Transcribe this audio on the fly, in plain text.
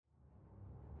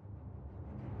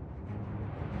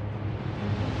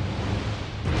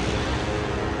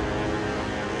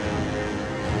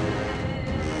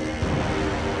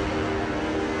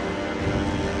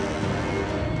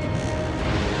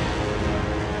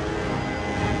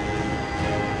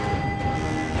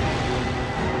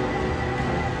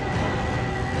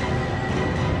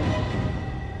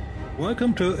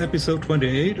Welcome to episode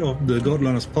 28 of the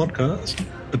Godliners podcast,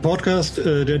 a podcast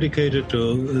dedicated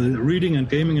to reading and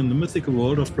gaming in the mythical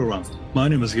world of Gloranthan. My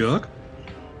name is Jörg.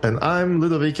 And I'm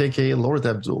Ludovic, aka Lord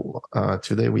Abdul.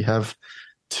 Today we have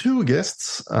two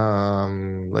guests.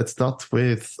 Let's start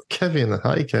with Kevin.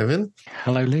 Hi, Kevin.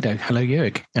 Hello, Ludo. Hello,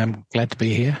 Jörg. I'm glad to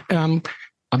be here. I'm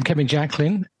Kevin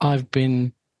Jacklin. I've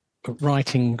been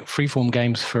writing freeform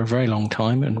games for a very long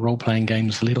time and role-playing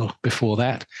games a little before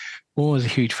that. Always a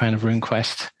huge fan of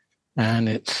RuneQuest. And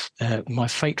it's my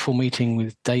fateful meeting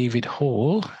with David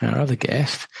Hall, our other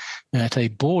guest, at a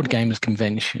board games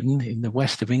convention in the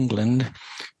west of England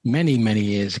many, many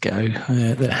years ago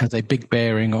that has a big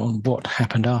bearing on what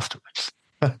happened afterwards.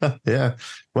 Yeah.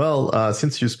 Well,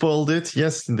 since you spoiled it,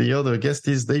 yes, the other guest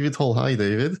is David Hall. Hi,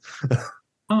 David.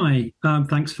 Hi.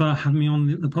 Thanks for having me on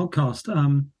the podcast.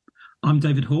 I'm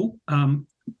David Hall.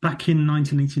 Back in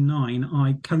 1989,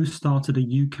 I co-started a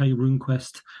UK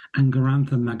RuneQuest and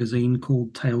Gloranthan magazine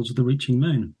called Tales of the Reaching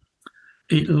Moon.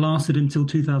 It lasted until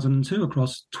 2002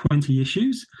 across 20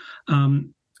 issues.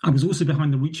 I was also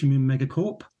behind the Reaching Moon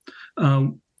Megacorp,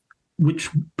 which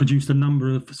produced a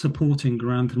number of supporting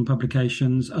Gloranthan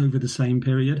publications over the same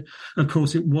period. Of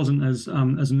course, it wasn't as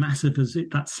massive as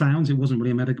that sounds. It wasn't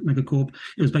really a megacorp.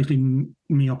 It was basically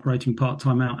me operating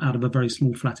part-time out of a very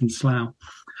small flat in Slough.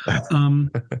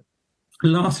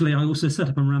 Lastly, I also set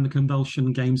up and ran the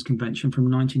Convulsion Games Convention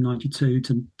from 1992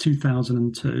 to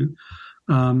 2002,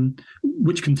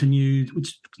 which continues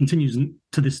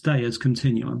to this day as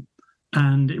Continuum.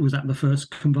 And it was at the first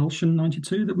Convulsion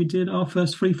 92 that we did our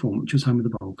first freeform, which was Home of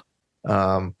the Bold.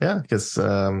 Because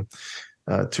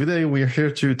today we're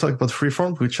here to talk about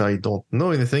freeform, which I don't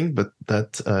know anything, but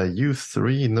that you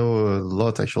three know a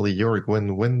lot, actually. Jörg,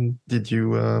 when did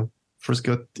you first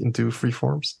got into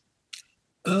freeforms?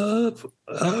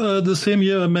 The same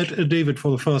year I met David for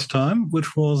the first time,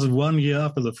 which was 1 year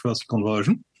after the first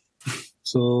conversion.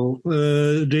 So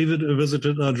David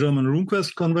visited our German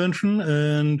RuneQuest convention,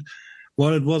 and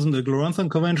while it wasn't a Gloranthan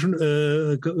convention,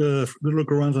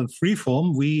 Gloranthan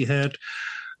freeform, we had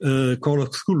called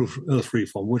a School of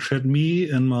Freeform, which had me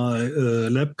and my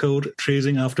lab coat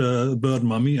chasing after a bird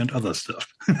mummy and other stuff.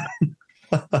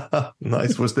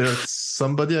 Nice. Was there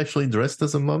somebody actually dressed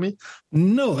as a mummy?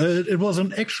 No, it was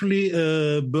actually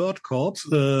a bird corpse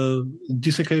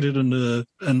desiccated in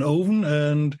an oven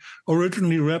and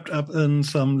originally wrapped up in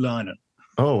some linen.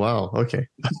 Oh, wow. Okay.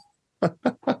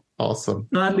 Awesome.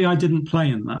 Sadly, I didn't play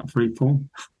in that freeform.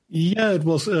 Yeah, it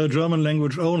was German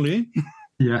language only.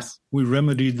 Yes. We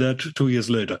remedied that 2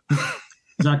 years later.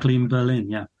 Exactly, in Berlin,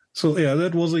 yeah. So, yeah,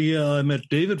 that was the year I met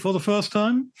David for the first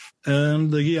time.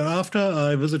 And the year after,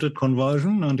 I visited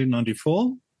Conversion,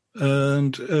 1994,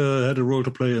 and had a role to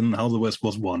play in How the West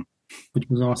Was Won. Which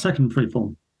was our second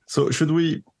freeform. So should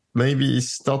we maybe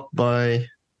start by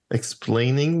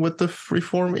explaining what the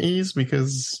freeform is?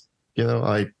 Because,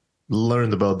 I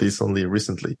learned about this only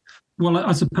recently. Well,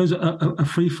 I suppose a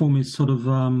freeform is sort of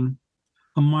a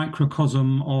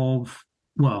microcosm of,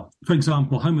 well, for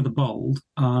example, Home of the Bold,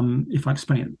 if I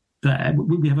explain it there,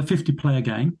 we have a 50-player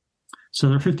game. So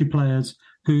there are 50 players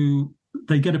who,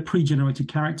 they get a pre-generated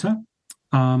character.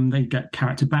 They get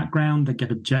character background. They get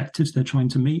objectives they're trying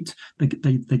to meet. They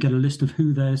get a list of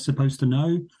who they're supposed to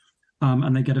know.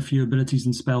 And they get a few abilities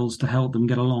and spells to help them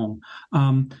get along.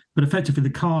 But effectively, the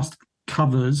cast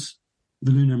covers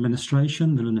the Lunar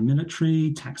Administration, the Lunar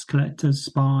Military, tax collectors,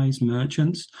 spies,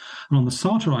 merchants. And on the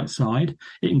Sartorite side,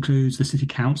 it includes the city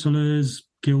councillors,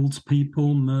 guilds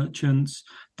people, merchants,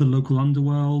 the local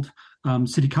underworld,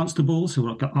 city constables who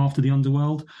are after the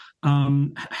underworld,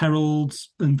 heralds,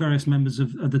 and various members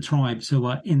of the tribes who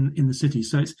are in the city.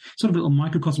 So it's sort of a little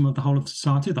microcosm of the whole of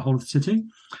society, the whole of the city.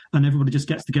 And everybody just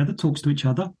gets together, talks to each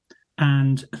other.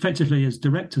 And effectively, as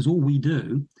directors, all we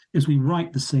do is we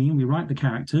write the scene, we write the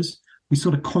characters, we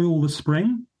sort of coil the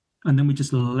spring, and then we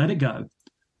just let it go.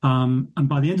 And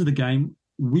by the end of the game,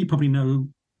 we probably know,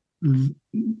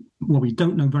 well, we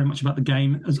don't know very much about the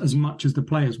game as much as the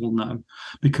players will know,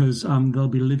 because they'll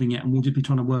be living it, and we'll just be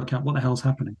trying to work out what the hell's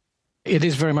happening. It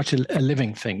is very much a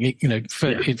living thing,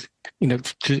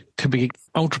 to be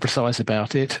ultra precise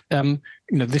about it.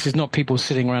 This is not people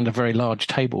sitting around a very large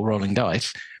table rolling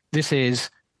dice. This is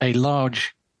a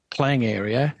large playing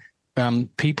area.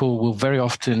 People will very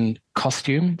often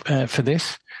costume for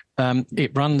this.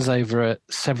 It runs over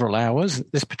several hours.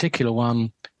 This particular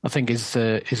one, I think, is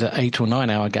an 8 or 9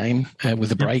 hour game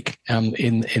with a break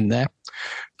in there.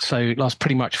 So it lasts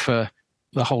pretty much for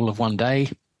the whole of one day.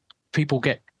 People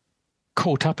get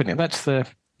caught up in it. That's the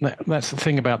that's the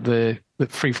thing about the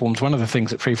Freeforms. One of the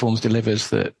things that Freeforms delivers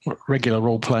that regular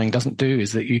role playing doesn't do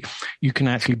is that you can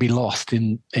actually be lost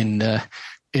in the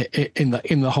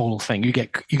whole thing. You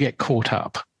get caught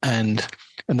up, and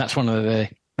that's one of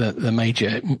the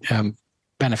major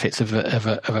benefits of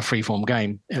a freeform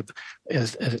game.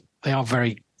 As they are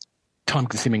very time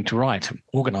consuming to write and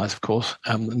organize, of course,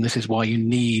 and this is why you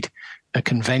need a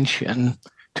convention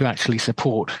to actually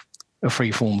support a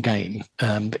freeform game.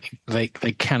 They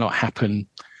cannot happen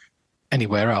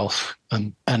anywhere else.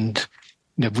 And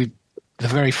the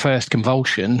very first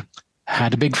Convulsion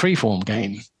had a big freeform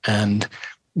game, and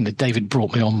David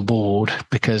brought me on board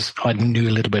because I knew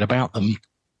a little bit about them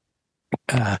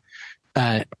to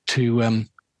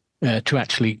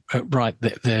actually write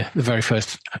the very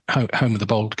first Home of the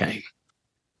Bold game.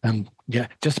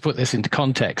 Just to put this into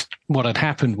context, what had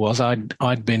happened was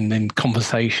I'd been in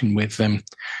conversation with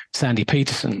Sandy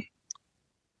Peterson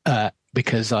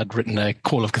because I'd written a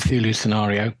Call of Cthulhu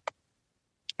scenario,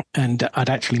 and I'd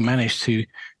actually managed to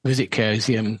visit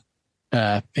Chaosium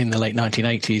in the late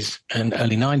 1980s and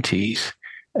early 90s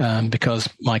because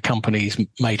my company's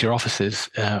major offices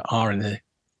are in the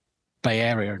Bay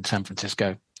Area in San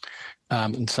Francisco.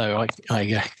 And so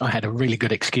I had a really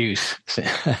good excuse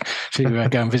to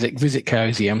go and visit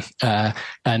Chaosium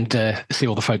and see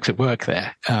all the folks that work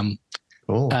there.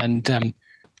 Cool. And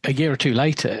a year or two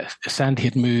later, Sandy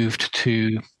had moved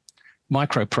to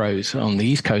Microprose on the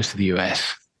east coast of the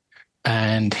US,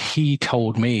 and he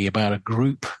told me about a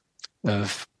group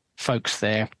of folks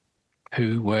there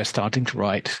who were starting to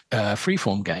write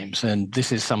freeform games, and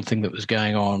this is something that was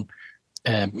going on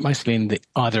mostly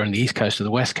either in the east coast or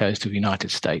the west coast of the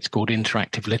United States, called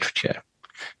interactive literature,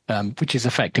 which is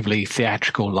effectively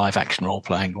theatrical live action role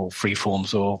playing or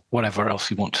freeforms or whatever else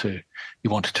you want to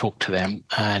talk to them.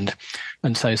 And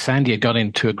so Sandy had got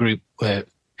into a group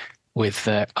with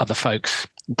other folks,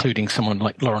 including someone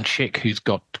like Lawrence Schick, who's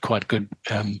got quite a good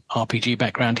RPG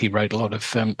background. He wrote a lot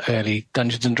of early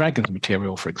Dungeons and Dragons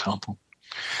material, for example.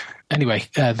 Anyway,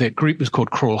 the group was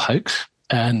called Crawl Hoax,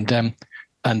 and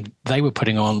they were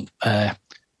putting on a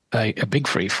big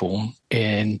freeform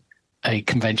in a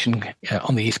convention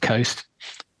on the East Coast.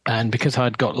 And because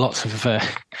I'd got lots of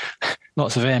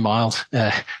air miles,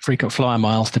 frequent flyer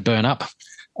miles to burn up,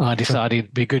 I decided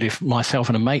it'd be good if myself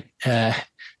and a mate,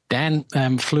 Dan,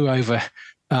 flew over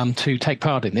to take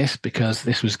part in this, because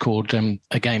this was called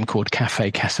a game called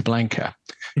Café Casablanca,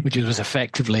 which was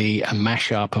effectively a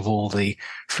mashup of all the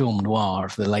film noir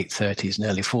of the late 30s and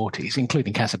early 40s,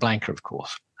 including Casablanca, of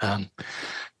course. And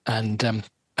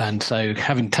so,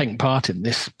 having taken part in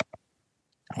this,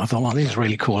 I thought, well, this is a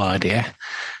really cool idea.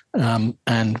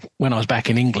 And when I was back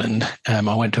in England,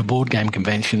 I went to a board game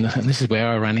convention, and this is where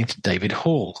I ran into David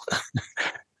Hall.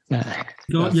 You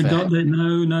got it.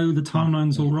 No, the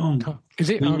timeline's all wrong. Is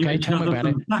it? Okay, tell me about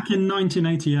it. Back in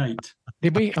 1988.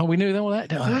 Did we? Oh, we knew all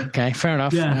that? Okay, fair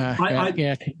enough.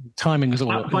 Yeah, timing was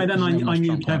all... By then, I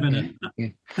knew Kevin,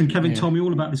 and Kevin told me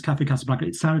all about this Café Casablanca.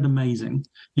 It sounded amazing.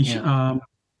 He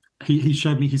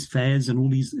showed me his fairs and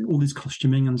all these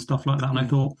costuming and stuff like that, and I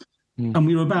thought... And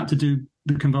we were about to do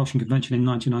the Convulsion Convention in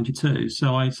 1992,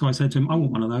 so I said to him, I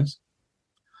want one of those.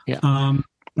 Yeah.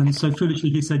 And so foolishly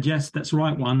he said, yes, that's the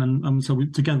right one. And so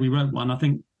together we wrote one. I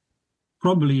think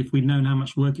probably if we'd known how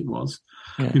much work it was,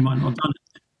 we might not have done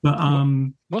it. But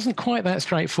it wasn't quite that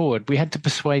straightforward. We had to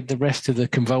persuade the rest of the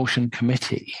Convulsion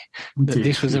Committee that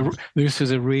this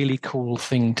was a really cool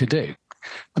thing to do.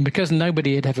 And because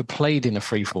nobody had ever played in a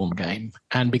freeform game,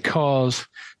 and because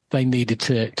they needed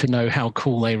to know how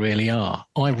cool they really are,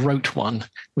 I wrote one,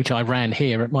 which I ran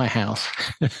here at my house.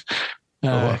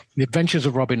 The Adventures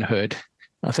of Robin Hood.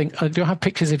 I think, do I have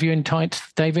pictures of you in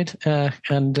tights, David? No.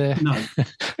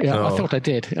 Yeah, I thought I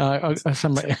did.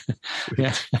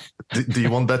 Yeah. Do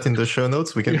you want that in the show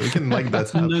notes? We can make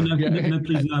that happen. No,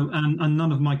 please no. And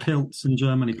none of my kilts in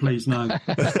Germany, please no.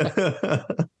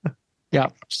 Yeah.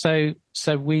 So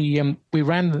we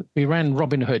ran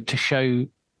Robin Hood to show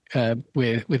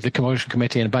with the Convulsion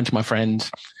Committee and a bunch of my friends,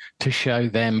 to show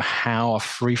them how a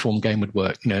freeform game would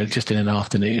work, just in an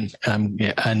afternoon.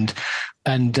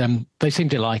 And they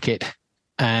seemed to like it.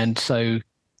 And so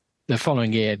the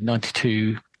following year,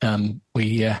 92,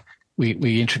 we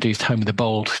introduced Home of the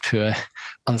Bold to an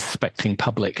unsuspecting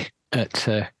public at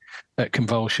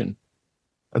Convulsion.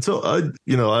 And so,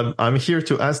 I'm here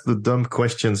to ask the dumb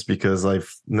questions because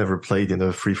I've never played in a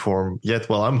freeform yet.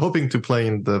 Well, I'm hoping to play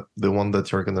in the one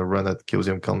that you're going to run at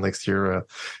ChaosiumCon next year.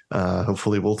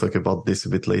 Hopefully we'll talk about this a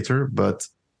bit later. But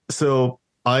so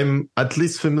I'm at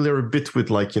least familiar a bit with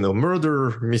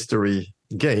murder mystery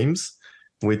games,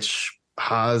 which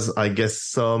has, I guess,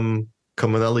 some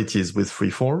commonalities with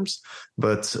freeforms,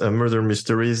 but murder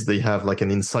mysteries, they have like an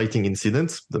inciting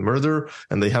incident, the murder,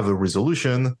 and they have a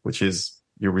resolution, which is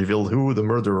you reveal who the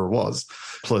murderer was,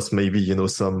 plus maybe,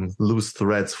 some loose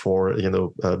threads for,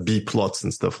 B plots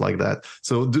and stuff like that.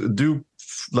 So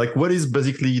what is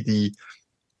basically the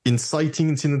inciting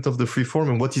incident of the freeform,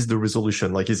 and what is the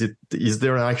resolution? Like, is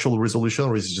there an actual resolution,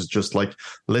 or is it just like,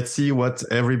 let's see what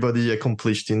everybody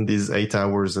accomplished in these 8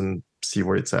 hours and see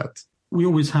where it's at? We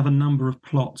always have a number of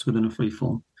plots within a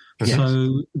freeform. Yes.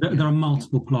 So there are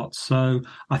multiple plots. So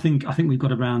I think we've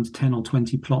got around 10 or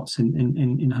 20 plots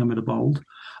in Home of the Bold.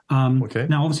 Okay.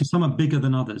 Now, obviously, some are bigger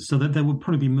than others, so that there will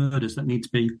probably be murders that need to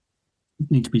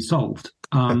be solved.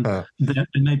 There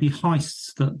may be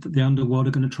heists that the underworld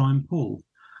are going to try and pull.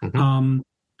 Mm-hmm.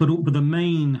 But the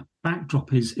main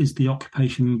backdrop is the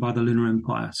occupation by the Lunar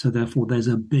Empire. So therefore, there's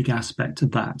a big aspect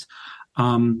of that.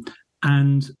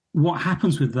 And what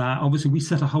happens with that, obviously, we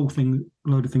set a whole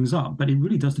load of things up, but it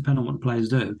really does depend on what the players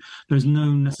do. There is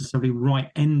no necessarily right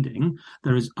ending.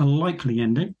 There is a likely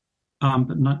ending,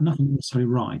 but nothing necessarily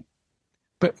right.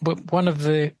 But one of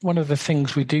the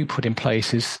things we do put in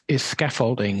place is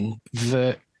scaffolding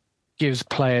that gives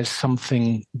players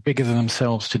something bigger than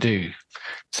themselves to do.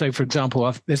 So, for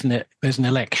example, there's an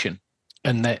election.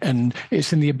 And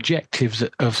it's in the objectives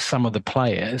of some of the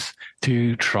players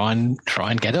to try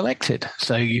and get elected.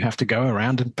 So you have to go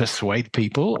around and persuade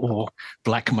people or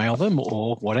blackmail them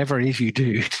or whatever it is you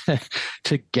do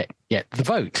to get the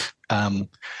vote.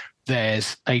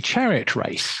 There's a chariot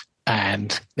race,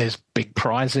 and there's big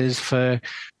prizes for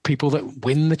people that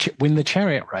win the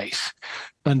chariot race.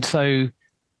 And so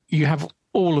you have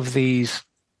all of these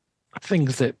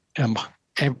things that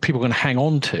people are going to hang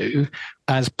on to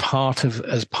as part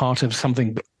of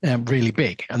something really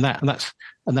big, and that's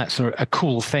a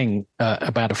cool thing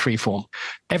about a freeform.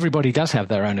 Everybody does have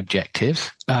their own objectives.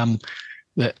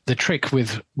 The trick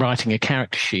with writing a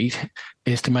character sheet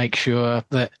is to make sure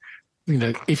that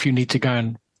if you need to go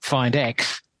and find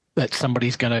X, that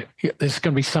there's going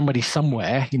to be somebody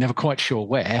somewhere, you're never quite sure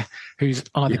where, who's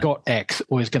either got X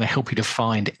or is going to help you to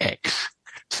find X.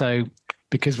 So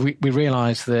because we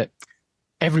realise that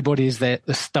everybody is the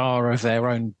star of their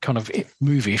own kind of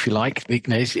movie, if you like.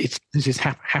 This is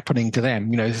happening to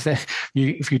them.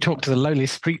 If you talk to the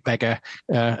lowliest street beggar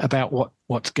about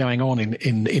what's going on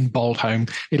in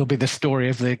Boldholm, it'll be the story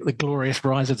of the glorious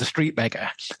rise of the street beggar.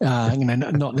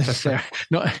 Not necessarily.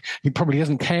 He probably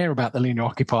doesn't care about the lunar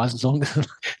occupiers as long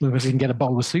as he can get a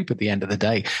bowl of soup at the end of the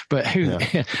day. But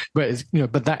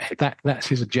but that's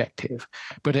his objective.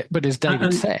 But as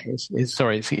David says,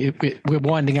 we're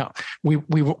winding up. We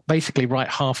basically write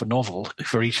half a novel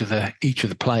for each of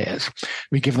the players.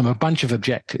 We give them a bunch of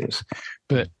objectives,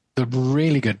 but the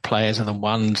really good players are the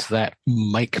ones that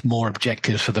make more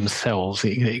objectives for themselves.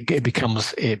 It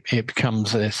becomes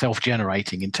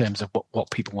self-generating in terms of what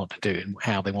people want to do and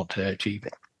how they want to achieve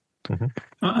it. Mm-hmm.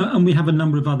 And we have a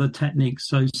number of other techniques.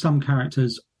 So some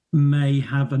characters may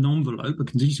have an envelope, a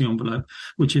contingency envelope,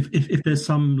 which if there's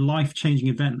some life-changing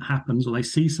event that happens or they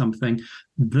see something,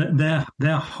 their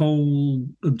whole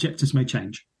objectives may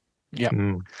change. Yeah.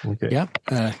 Okay. Yeah.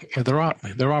 There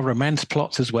are romance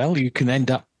plots as well. You can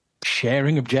end up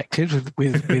sharing objectives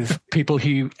with people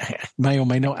who may or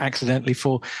may not accidentally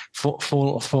fall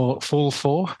for.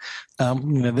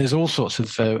 There's all sorts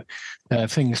of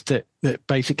things that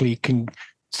basically can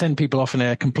send people off in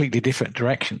a completely different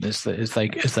direction as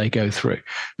they go through.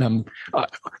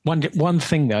 One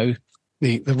thing though,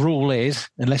 the rule is,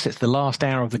 unless it's the last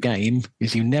hour of the game,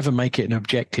 is you never make it an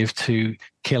objective to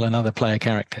kill another player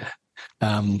character.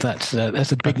 That's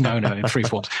a big no-no in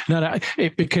freeforms.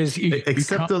 Because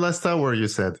except the last hour, you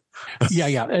said.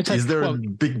 Yeah. Is there a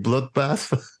big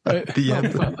bloodbath at the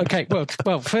end? Okay.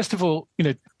 Well. First of all,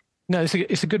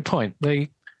 it's a good point.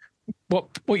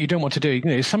 What you don't want to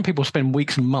do, some people spend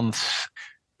weeks and months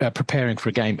preparing for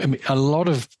a game. I mean, a lot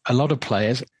of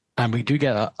players, and we do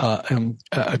get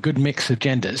a good mix of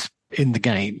genders in the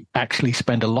game, actually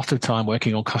spend a lot of time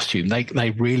working on costume.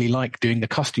 They really like doing the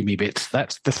costumey bits.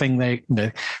 That's the thing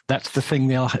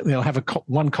they'll have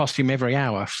one costume every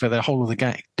hour for the whole of the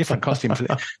game, different costume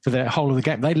for the whole of the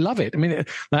game. They love it. I mean,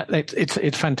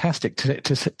 it's fantastic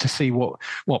to see what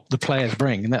the players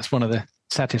bring, and that's one of the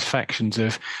satisfactions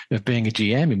of being a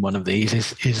GM in one of these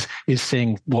is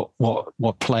seeing what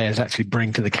players actually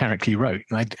bring to the character you wrote,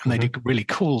 and they do really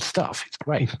cool stuff. It's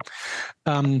great.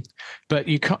 But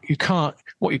you can't.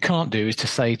 What you can't do is to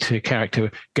say to a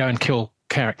character, go and kill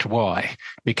character Y,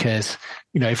 because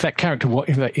if that character Y,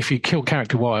 if you kill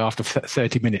character Y after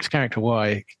 30 minutes, character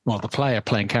Y, well, the player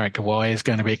playing character Y is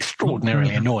going to be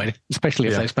extraordinarily annoyed, especially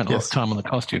if they spent a lot of time on the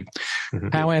costume.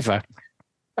 However,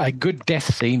 a good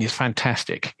death scene is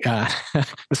fantastic,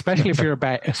 especially if you're a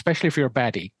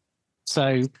baddie.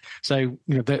 So the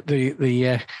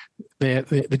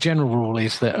general rule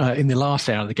is that in the last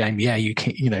hour of the game, you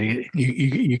can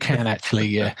you can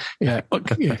actually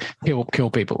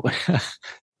kill people.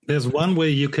 There's one way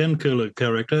you can kill a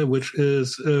character, which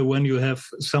is when you have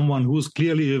someone who's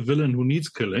clearly a villain who needs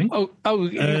killing.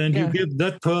 You give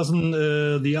that person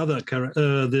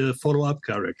the follow-up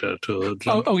character to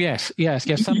jump. Yes.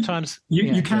 Sometimes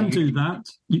you can do that.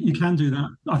 You can do that.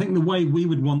 I think the way we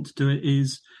would want to do it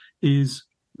is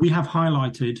we have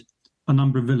highlighted a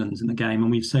number of villains in the game,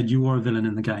 and we've said you are a villain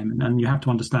in the game, and you have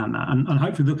to understand that. And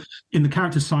hopefully, in the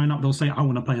characters sign up, they'll say, "I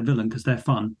want to play a villain," because they're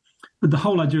fun. But the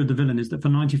whole idea of the villain is that for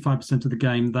 95% of the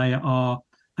game, they are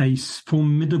a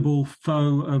formidable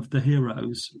foe of the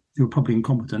heroes who are probably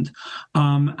incompetent.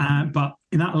 But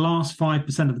in that last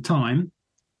 5% of the time,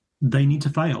 they need to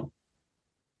fail.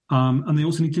 And they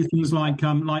also need to do things like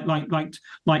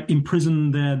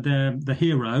imprison the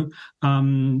hero,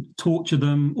 torture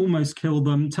them, almost kill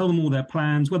them, tell them all their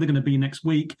plans, where they're going to be next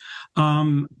week,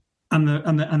 and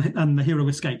the hero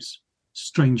escapes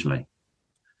strangely.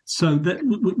 So that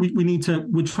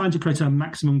we're trying to create a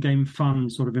maximum game fun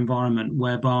sort of environment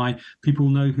whereby people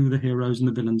know who the heroes and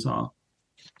the villains are.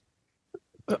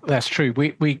 That's true.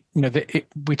 We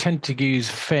tend to use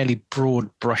fairly broad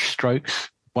brush strokes,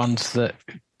 ones that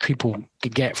people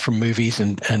get from movies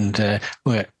and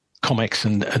comics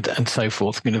and so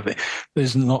forth.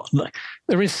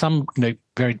 There is some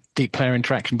very deep player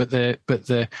interaction, but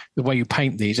the way you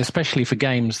paint these, especially for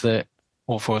games that,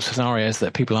 or for scenarios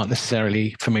that people aren't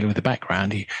necessarily familiar with the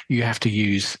background, you have to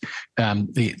use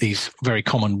these very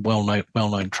common,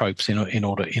 well-known tropes in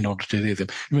order to do them.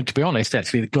 I mean, to be honest,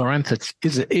 actually, the Gloranthan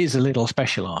is a little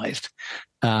specialised,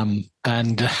 and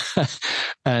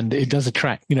it does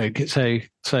attract. So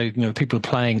people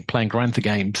playing Gloranthan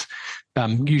games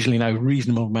usually know a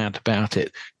reasonable amount about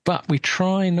it, but we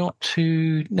try not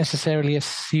to necessarily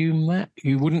assume that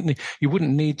you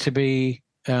wouldn't need to be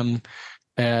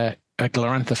a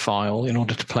Gloranthophile in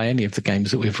order to play any of the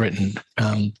games that we've written.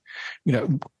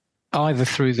 Either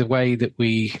through the way that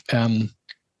we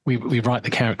write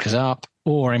the characters up,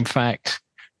 or in fact,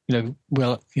 David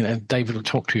will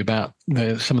talk to you about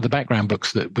some of the background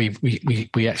books that we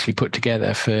actually put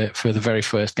together for the very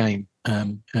first game,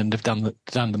 and have done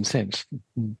them since.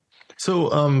 So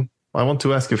I want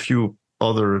to ask a few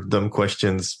other dumb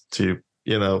questions to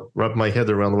wrap my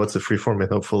head around what's a freeform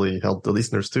and hopefully help the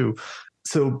listeners too.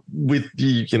 So with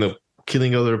the,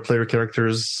 killing other player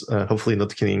characters, hopefully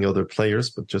not killing other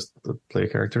players, but just the player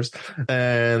characters,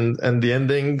 and the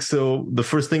ending. So the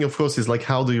first thing, of course, is like,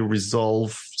 how do you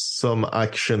resolve some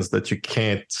actions that you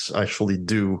can't actually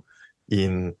do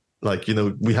in,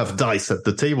 we have dice at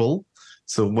the table.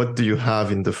 So what do you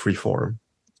have in the free form?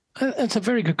 That's a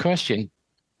very good question.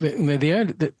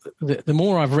 The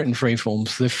more I've written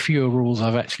freeforms, the fewer rules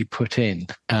I've actually put in.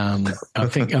 I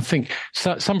think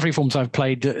some freeforms I've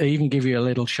played even give you a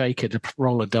little shaker to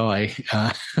roll a die,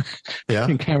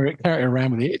 and carry it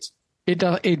around with it. It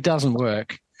doesn't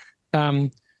work. My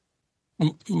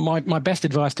best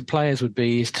advice to players would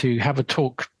be is to have a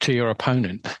talk to your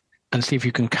opponent and see if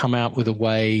you can come out with a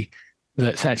way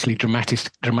that's actually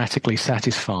dramatically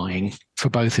satisfying for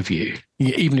both of you,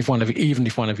 even if one of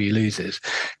you loses.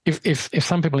 If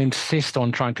some people insist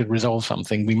on trying to resolve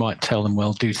something, we might tell them,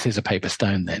 well, do scissor paper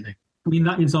stone then. I mean,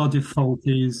 that is our default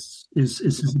is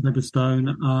scissor paper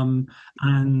stone,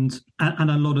 and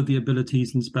a lot of the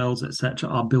abilities and spells etc.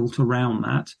 are built around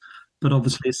that. But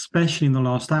obviously, especially in the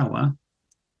last hour,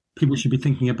 people should be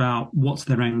thinking about what's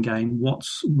their end game,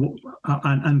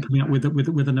 and coming up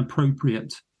with an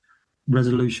appropriate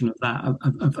resolution of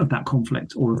that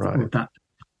conflict or of that.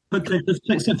 But so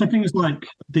for things like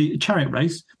the chariot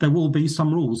race, there will be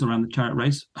some rules around the chariot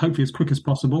race, hopefully as quick as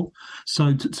possible,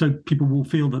 so people will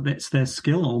feel that it's their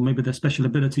skill or maybe their special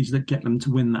abilities that get them to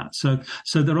win that. So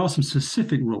there are some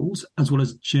specific rules as well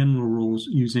as general rules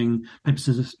using paper,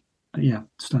 scissors,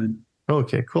 stone.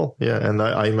 Okay, cool. Yeah, and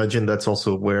I imagine that's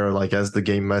also where, as the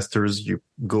game masters, you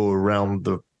go around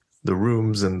the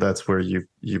rooms, and that's where you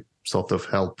sort of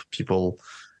help people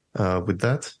with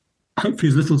that. Hopefully,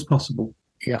 as little as possible.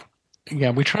 Yeah.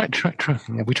 We try.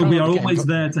 Yeah, we are always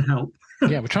there to help.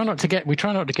 We try not to get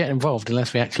involved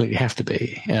unless we absolutely have to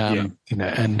be. And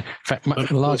in fact,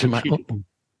 a large amount.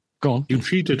 Go on. You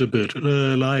cheated a bit,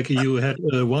 like you had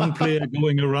one player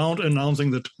going around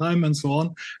announcing the time and so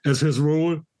on as his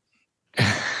role.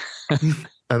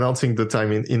 Announcing the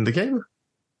time in the game?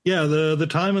 Yeah, the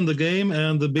time in the game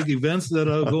and the big events that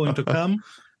are going to come.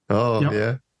 Oh, yep.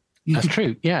 Yeah. That's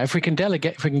true. Yeah, if we can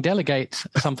delegate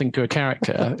something to a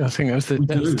character, I think that was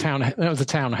the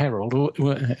town herald.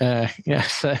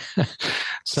 Yes.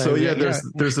 So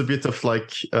there's a bit of like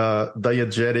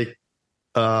diegetic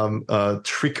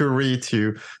trickery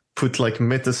to put like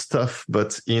meta stuff,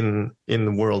 but in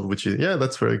the world, which is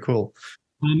that's very cool.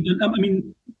 I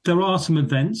mean, there are some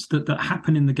events that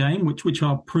happen in the game which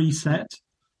are preset.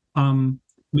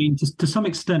 I mean, to some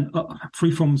extent, all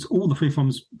the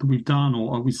freeforms that we've done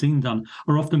or we've seen done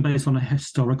are often based on a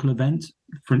historical event.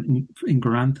 In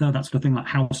Gloranthan, that sort of thing, like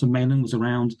House of Malin was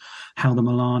around how the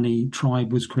Milani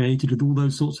tribe was created, with all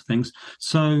those sorts of things.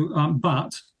 So,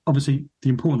 but obviously, the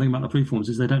important thing about the freeforms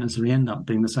is they don't necessarily end up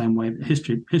being the same way that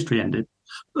history ended.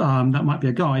 That might be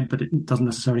a guide, but it doesn't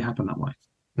necessarily happen that way.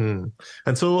 And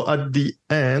so, at the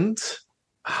end,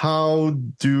 how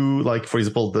do, like, for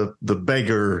example, the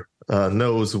beggar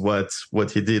knows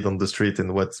what he did on the street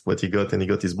and what he got, and he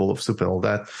got his bowl of soup and all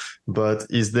that. But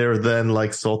is there then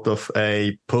like sort of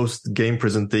a post game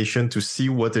presentation to see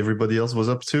what everybody else was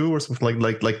up to, or something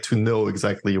like to know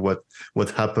exactly what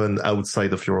happened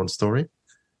outside of your own story?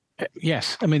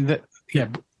 Yes, I mean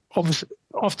obviously,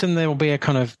 often there will be a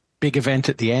kind of big event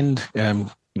at the end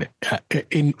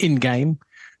in game,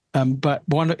 but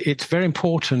it's very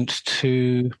important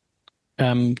to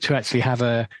actually have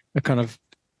a kind of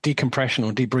decompression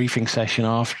or debriefing session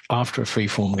after a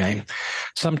freeform game.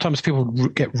 Sometimes people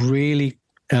get really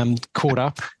caught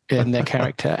up in their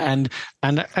character, and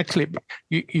actually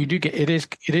you do get it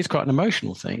is quite an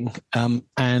emotional thing,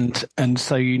 and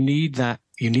so you need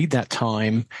that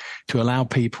time to allow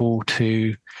people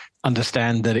to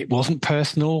understand that it wasn't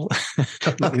personal,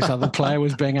 that this other player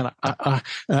was being an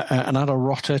utter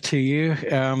rotter to you,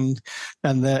 and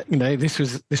that this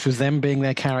was them being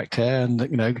their character, and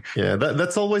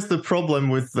that's always the problem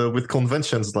with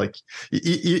conventions. Like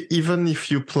even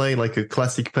if you play like a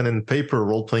classic pen and paper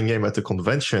role playing game at a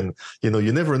convention, you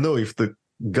never know if the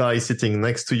guy sitting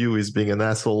next to you is being an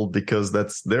asshole because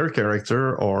that's their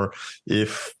character, or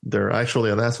if they're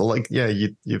actually an asshole. Like,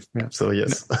 so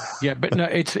yes. But no,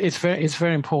 it's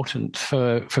very important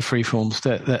for freeforms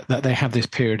that they have this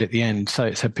period at the end,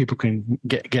 so people can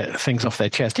get things off their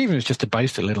chest, even if it's just to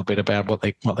boast a little bit about what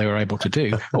they were able to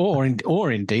do,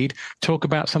 or indeed talk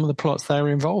about some of the plots they were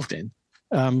involved in.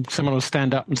 Someone will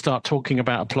stand up and start talking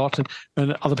about a plot,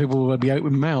 and other people will be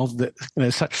open-mouthed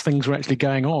that such things were actually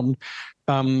going on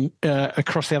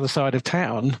across the other side of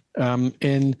town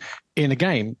in a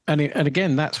game. And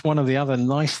again, that's one of the other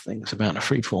nice things about a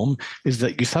freeform, is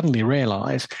that you suddenly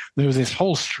realize there was this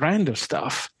whole strand of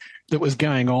stuff that was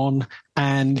going on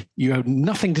and you had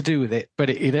nothing to do with it, but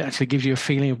it actually gives you a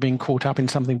feeling of being caught up in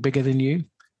something bigger than you.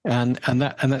 And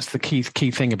that's the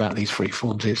key thing about these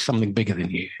freeforms, is something bigger than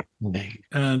you.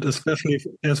 And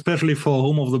especially for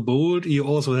Home of the Bold, you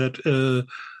also had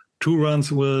 2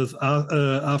 runs with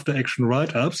after action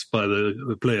write-ups by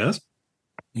the players.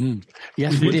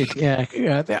 Yes, we did.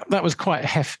 Yeah, that was quite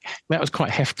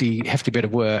hefty bit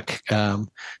of work, and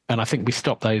I think we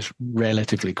stopped those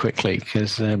relatively quickly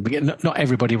because not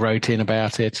everybody wrote in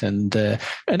about it,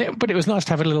 but it was nice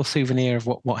to have a little souvenir of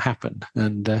what happened.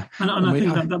 And I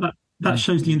think that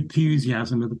shows the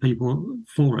enthusiasm of the people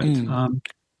for it.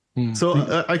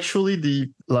 So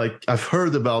actually, I've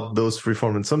heard about those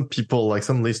freeform, and some people, like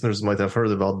some listeners, might have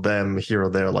heard about them here or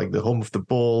there, like the Home of the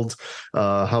Bold,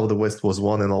 How the West Was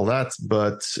Won, and all that.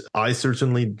 But I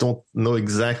certainly don't know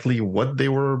exactly what they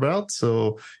were about.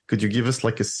 So could you give us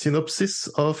like a synopsis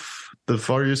of the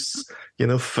various,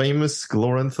 famous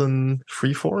Gloranthan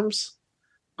freeforms?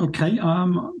 Okay.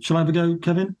 Shall I have a go,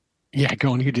 Kevin? Yeah,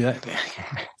 go on. You do that.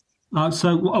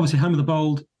 So obviously, Home of the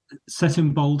Bold, set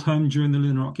in Boldholm during the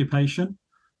lunar occupation.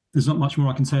 There's not much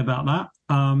more I can say about that.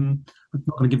 I'm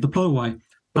not going to give the plot away.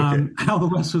 Okay. How the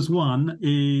West Was Won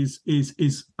is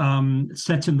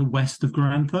set in the west of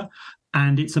Gloranthan,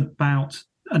 and it's about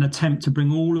an attempt to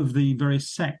bring all of the various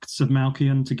sects of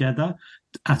Malkian together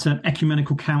at an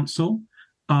ecumenical council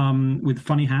with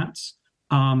funny hats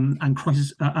and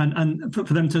crisis, and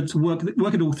for them to work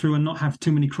it all through and not have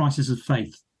too many crises of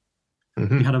faith.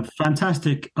 Mm-hmm. We had a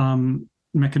fantastic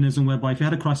mechanism whereby if you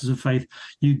had a crisis of faith,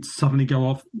 you'd suddenly go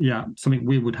off, something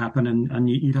weird would happen, and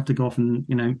you'd have to go off and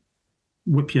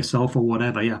whip yourself or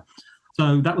whatever.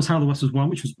 So that was How the West Was Won,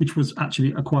 which was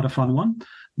actually quite a fun one.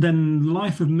 Then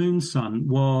Life of Moonsun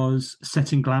was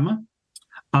set in Glamour,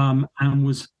 and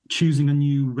was choosing a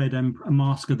new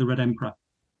Mask of the Red Emperor.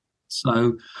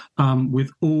 So with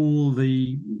all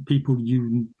the people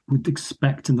you would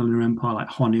expect in the Lunar Empire, like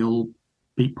Honil,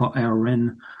 Beatpot,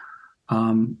 Eorin,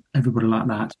 everybody like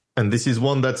that. And this is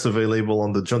one that's available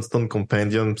on the Johnston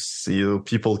Compendiums.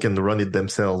 People can run it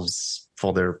themselves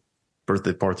for their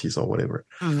birthday parties or whatever.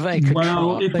 They could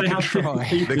try. If they have try.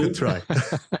 They could try.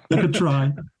 They could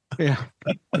try. Yeah.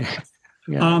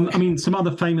 I mean, some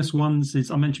other famous ones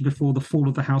is I mentioned before, The Fall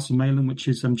of the House of Malin, which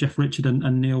is Jeff Richard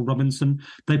and Neil Robinson.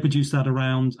 They produced that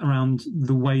around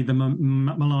the way the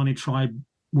Milani tribe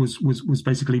was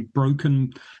basically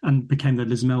broken and became the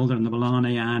Lismelda and the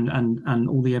Milani and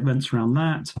all the events around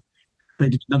that. They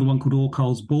did another one called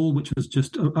Orkal's Ball, which was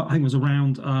just I think it was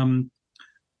around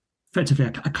effectively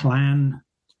a clan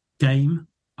game,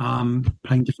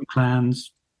 playing different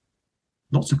clans,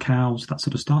 lots of cows, that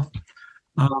sort of stuff.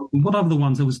 What other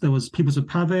ones? There was Peoples of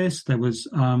Pavis. There was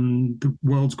the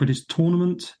World's Greatest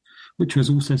Tournament, which was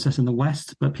also set in the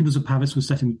West. But Peoples of Pavis was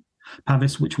set in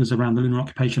Pavis, which was around the lunar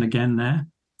occupation again there.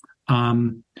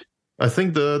 I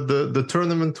think the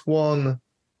tournament one,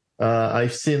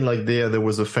 I've seen like there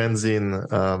was a fanzine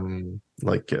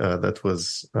that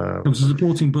was. It was a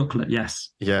supporting booklet. Yes.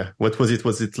 Yeah. What was it?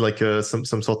 Was it like some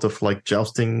sort of like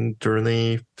jousting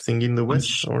tourney thing in the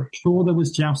West? I'm sure there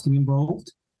was jousting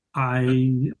involved.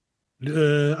 I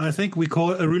think we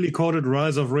really called it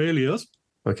Rise of Raelius.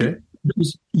 Okay.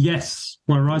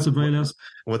 Rise of Raelius.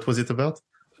 What was it about?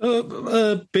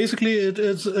 Basically,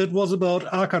 it was about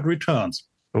Arcade Returns.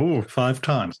 Oh, 5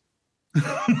 times.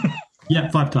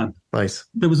 Yeah, 5 times. Nice.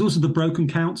 There was also the Broken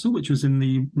Council, which was in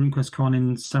the RuneQuest Con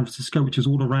in San Francisco, which was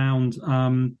all around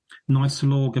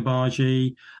Nicelor,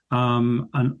 Gabaji,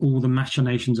 and all the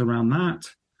machinations around that.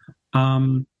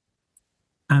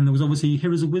 And there was obviously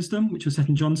Heroes of Wisdom, which was set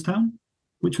in Johnstown,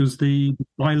 which was the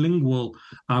bilingual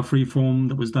freeform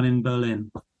that was done in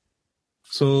Berlin.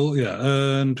 So, yeah,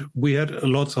 and we had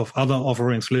lots of other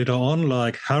offerings later on,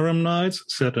 like Harem Nights,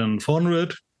 set in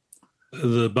Fonrid,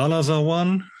 the Balazar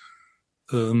one.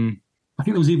 I think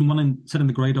there was even one set in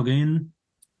the Grey Dog Inn.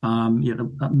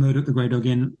 That Murder at the Grey Dog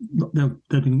Inn. There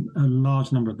have been a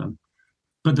large number of them.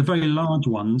 But the very large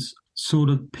ones sort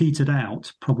of petered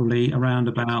out probably around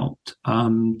about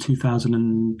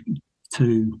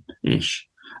 2002-ish.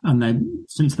 And then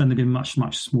since then, they've been much,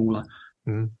 much smaller.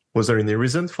 Was there any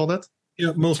reason for that?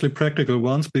 Yeah, mostly practical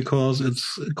ones, because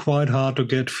it's quite hard to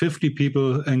get 50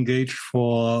 people engaged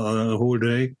for a whole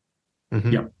day.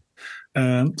 Mm-hmm. Yeah.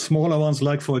 And smaller ones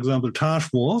like, for example,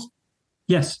 Tash Wars.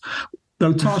 Yes.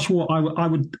 Though Tash War, I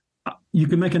would you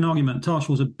can make an argument. Tash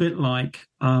War's a bit like...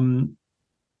 in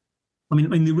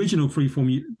the original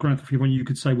Gloranthan freeform, you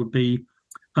could say would be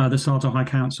the Sartor High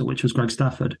Council, which was Greg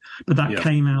Stafford, but that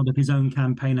came out of his own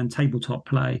campaign and tabletop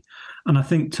play. And I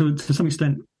think to some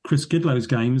extent, Chris Gidlow's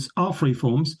games are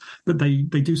freeforms, but they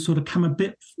do sort of come a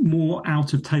bit more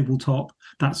out of tabletop,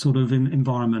 that sort of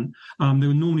environment. They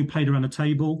were normally played around a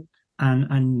table,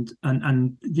 and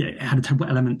it had a table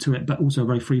element to it, but also a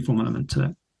very freeform element to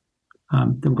it.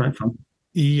 They were great fun.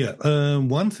 Yeah,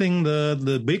 one thing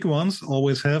the big ones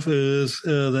always have is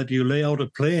that you lay out a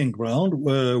playing ground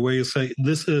where you say,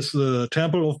 this is the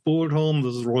Temple of Boldholm,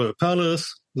 this is Royal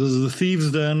Palace, this is the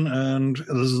Thieves' Den, and this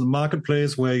is the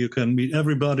marketplace where you can meet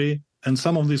everybody. And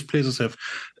some of these places have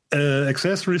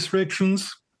access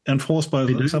restrictions enforced by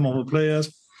some of the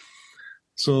players.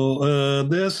 So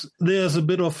there's a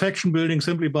bit of faction building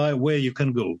simply by where you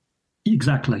can go.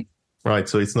 Exactly. Right,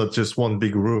 so it's not just one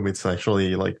big room, it's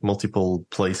actually like multiple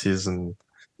places. And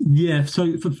yeah,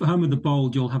 so for Home of the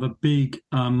Bold, you'll have a big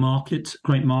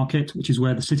great market, which is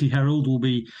where the City Herald will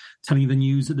be telling you the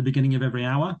news at the beginning of every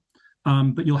hour.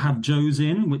 But you'll have Joe's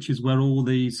Inn, which is where all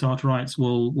the Sartorites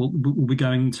will be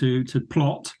going to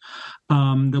plot.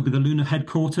 There'll be the Lunar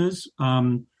headquarters,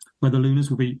 where the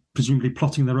Lunars will be presumably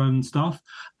plotting their own stuff.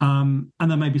 And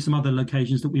there may be some other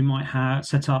locations that we might have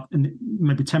set up,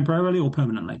 maybe temporarily or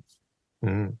permanently.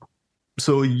 Mm.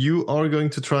 So you are going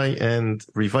to try and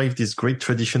revive this great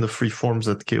tradition of freeforms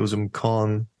at Chaosium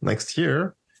Con next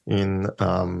year in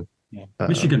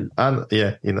Michigan. In Ann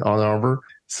Arbor.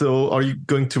 So are you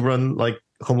going to run like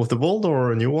Home of the Bold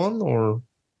or a new one, or?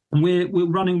 We're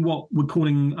running what we're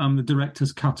calling the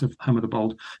director's cut of Home of the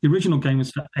Bold. The original game was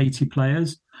for 80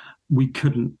 players. We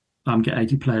couldn't get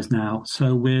 80 players now,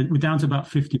 so we're down to about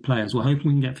 50 players. We're hoping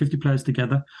we can get 50 players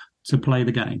together to play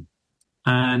the game.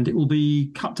 And it will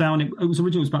be cut down. It was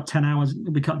originally about 10 hours.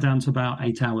 It'll be cut down to about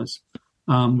 8 hours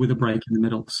with a break in the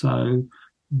middle. So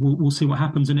we'll see what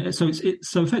happens in it. So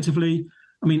so effectively,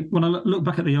 I mean, when I look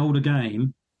back at the older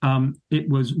game, it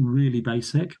was really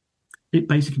basic. It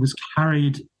basically was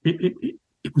carried.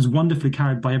 it was wonderfully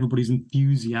carried by everybody's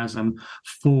enthusiasm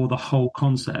for the whole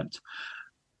concept.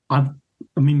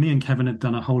 Me and Kevin have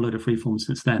done a whole load of freeform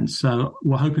since then, so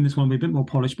we're hoping this one will be a bit more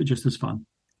polished, but just as fun.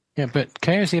 Yeah, but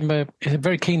Chaos is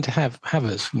very keen to have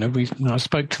us. I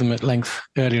spoke to them at length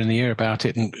earlier in the year about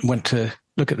it, and went to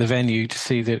look at the venue to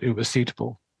see that it was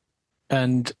suitable.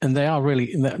 And they are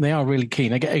really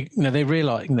keen. They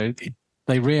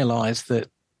realize that.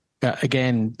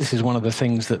 Again, this is one of the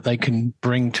things that they can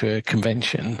bring to a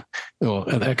convention, or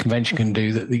a convention can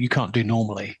do that you can't do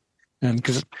normally.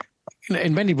 Because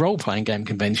in many role-playing game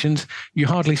conventions, you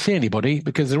hardly see anybody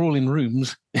because they're all in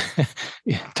rooms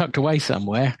tucked away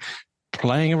somewhere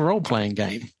playing a role-playing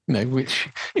game, which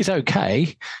is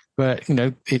okay, but,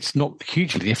 it's not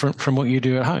hugely different from what you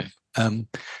do at home.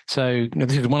 So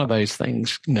this is one of those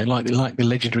things, like the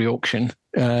legendary auction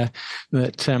that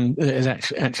is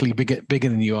actually bigger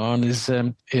than you are, and is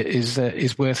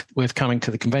worth coming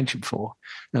to the convention for.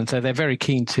 And so they're very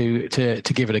keen to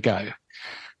give it a go.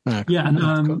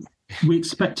 We're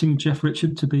expecting Jeff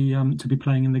Richard to be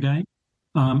playing in the game,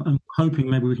 and hoping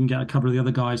maybe we can get a couple of the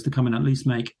other guys to come and at least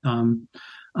make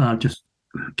just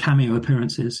cameo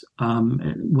appearances,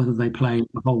 whether they play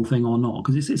the whole thing or not,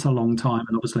 because it's a long time,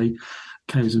 and obviously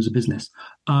Chaosm's a business.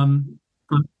 We're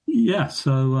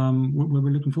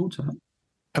looking forward to it.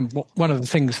 And one of the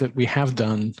things that we have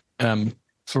done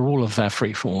for all of our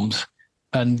freeforms,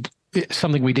 and it's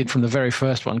something we did from the very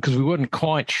first one, because we weren't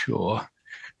quite sure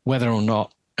whether or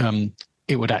not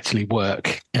it would actually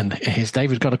work. And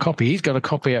David's got a copy. He's got a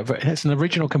copy of it. It's an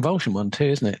original Convulsion one too,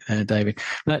 isn't it, David?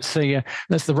 That's the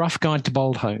Rough Guide to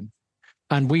Bold Home.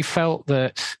 And we felt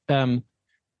that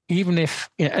even if,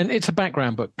 and it's a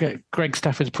background book, Greg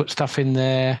Stafford's put stuff in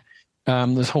there.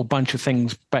 There's a whole bunch of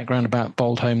things, background about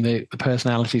Bold Home, the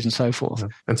personalities and so forth.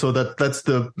 And so that's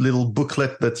the little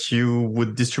booklet that you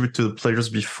would distribute to the players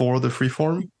before the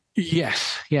freeform?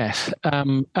 Yes.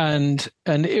 So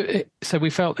we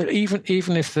felt that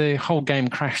even if the whole game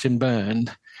crashed and burned,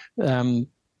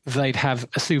 they'd have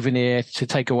a souvenir to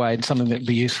take away and something that'd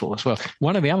be useful as well.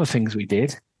 One of the other things we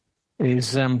did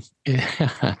is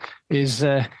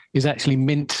actually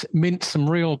mint some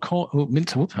real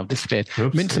I've disappeared.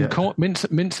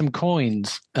 Mint some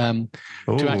coins to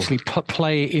actually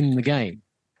play in the game.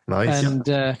 Nice.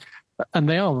 And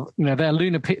they are, they're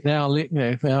lunar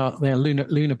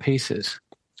pieces.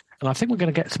 And I think we're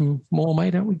going to get some more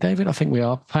made, don't we, David? I think we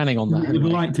are planning on that. We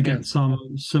would like to get some.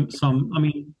 I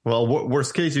mean, well,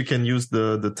 worst case, you can use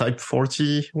the Type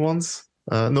 40 ones.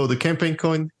 No, the campaign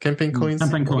coins. Campaign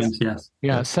coins, yes.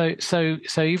 Yeah. So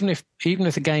even if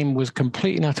the game was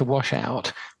completely and utter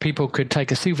washout, people could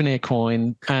take a souvenir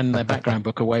coin and their background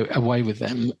book away with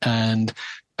them, and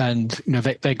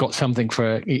they got something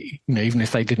for even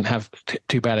if they didn't have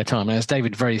too bad a time. And as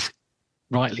David very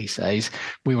rightly says,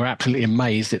 we were absolutely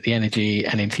amazed at the energy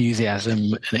and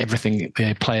enthusiasm and everything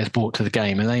the players brought to the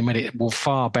game, and they made it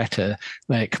far better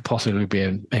than it could possibly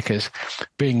be. Because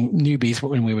being newbies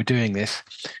when we were doing this,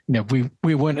 we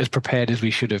weren't as prepared as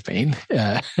we should have been.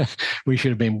 We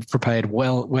should have been prepared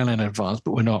well in advance,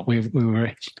 but we're not. We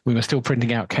were still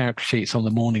printing out character sheets on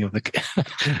the morning of the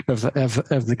of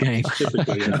the game,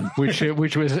 which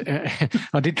was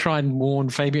I did try and warn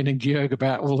Fabian and Georg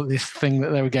about all of this thing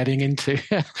that they were getting into.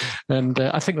 And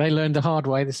I think they learned the hard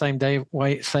way, the same way.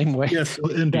 Yes,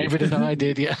 indeed. David and I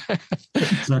did. Yeah,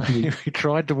 exactly. We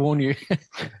tried to warn you,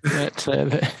 but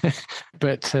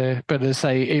as I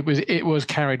say, it was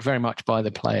carried very much by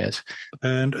the players.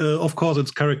 And of course,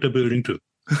 it's character building too.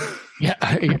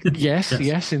 Yes.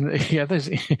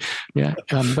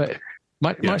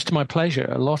 But much to my pleasure,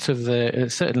 a lot of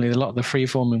the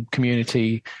freeform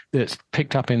community that's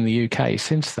picked up in the UK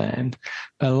since then,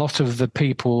 a lot of the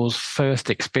people's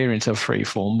first experience of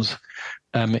freeforms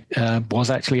was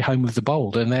actually Home of the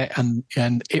Bold, and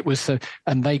it was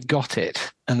and they got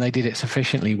it and they did it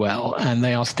sufficiently well, and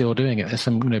they are still doing it. There's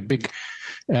some big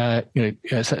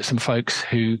some folks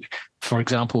who, for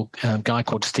example, a guy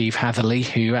called Steve Hatherley,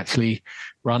 who actually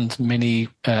runs many.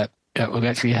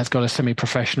 Actually has got a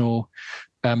semi-professional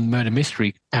murder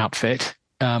mystery outfit,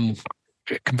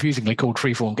 confusingly called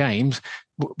Freeform Games,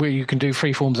 where you can do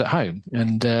freeforms at home.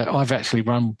 And I've actually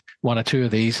run one or two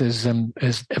of these as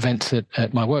events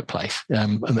at my workplace,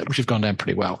 which have gone down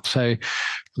pretty well. So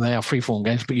they are freeform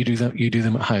games, but you do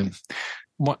them at home.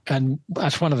 And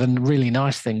that's one of the really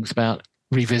nice things about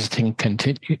revisiting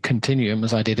Continuum,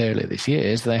 as I did earlier this year,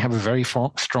 is they have a very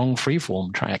strong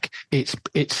freeform track. It's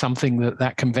something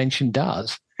that convention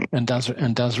does and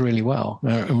does really well,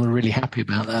 and we're really happy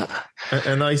about that.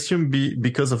 And I assume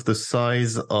because of the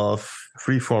size of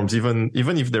freeforms,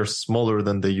 even if they're smaller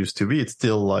than they used to be, it's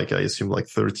still like, I assume, like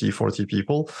 30, 40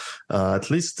 people, at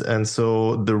least. And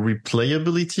so the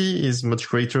replayability is much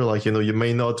greater. Like, you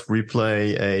may not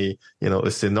replay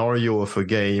a scenario of a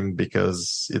game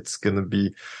because it's going to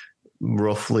be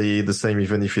roughly the same,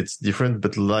 even if it's different.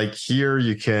 But like here,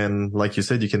 you can, like you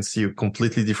said, you can see a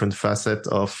completely different facet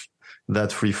of that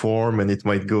freeform, and it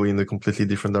might go in a completely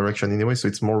different direction anyway. So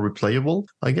it's more replayable,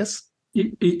 I guess.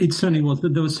 It certainly was.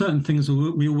 There were certain things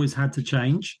we always had to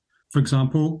change. For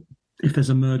example, if there's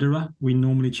a murderer, we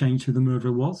normally change who the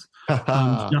murderer was,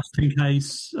 just in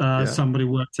case somebody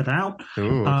worked it out.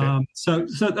 Ooh, okay. So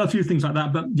a few things like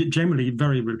that, but generally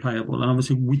very replayable. And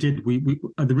obviously, we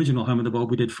at the original Home of the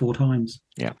World, we did 4 times.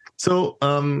 Yeah. So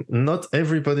not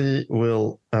everybody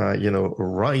will,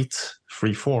 write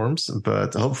free forms,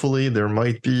 but hopefully there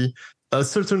might be a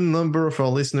certain number of our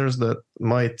listeners that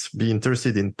might be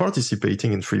interested in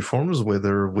participating in free forms,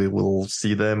 whether we will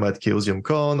see them at Chaosium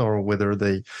Con or whether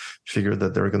they figure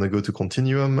that they're going to go to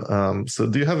Continuum. So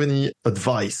do you have any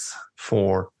advice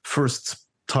for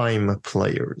first-time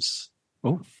players?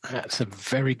 Oh, that's a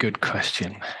very good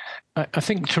question. I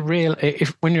think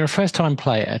when you're a first-time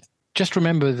player, just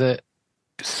remember that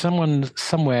someone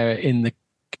somewhere in the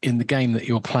game that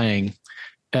you're playing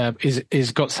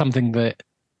is got something that,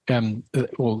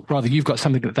 or rather, you've got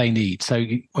something that they need. So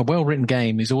a well-written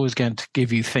game is always going to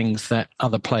give you things that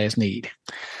other players need.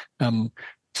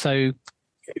 So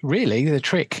really, the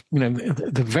trick,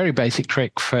 the very basic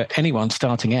trick for anyone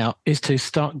starting out is to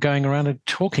start going around and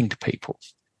talking to people.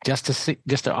 Just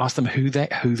to ask them who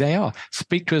they are.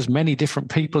 Speak to as many different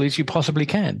people as you possibly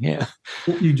can. Yeah.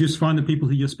 You just find the people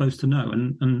who you're supposed to know,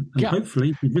 and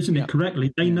hopefully, if you've written it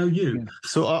correctly, they know you. Yeah.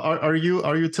 So are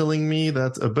you telling me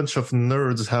that a bunch of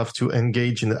nerds have to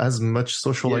engage in as much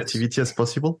social activity as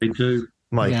possible? They do.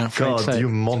 My God, so. You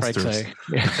monsters! So.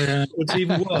 Yeah. It's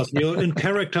even worse. You're in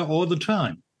character all the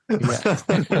time.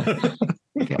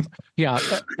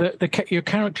 Your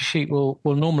character sheet will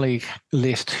normally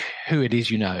list who it is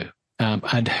you know,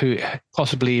 and who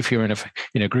possibly if you're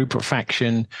in a group or a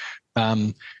faction,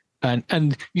 and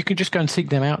you can just go and seek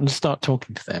them out and start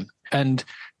talking to them. And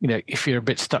if you're a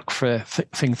bit stuck for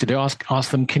things to do, ask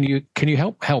them, can you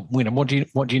help? What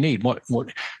do you need?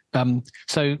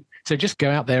 So just go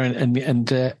out there and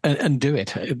do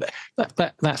it.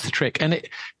 That's the trick.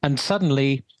 And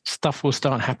suddenly stuff will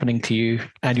start happening to you,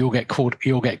 and you'll get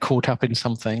caught up in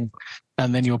something,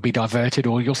 and then you'll be diverted,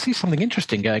 or you'll see something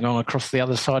interesting going on across the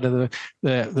other side of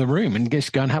the room, and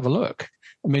just go and have a look.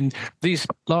 I mean, these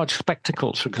large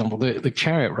spectacles, for example, the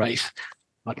chariot race.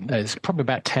 I don't know, there's probably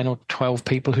about 10 or 12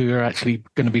 people who are actually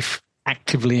going to be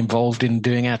actively involved in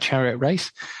doing our chariot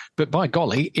race. But by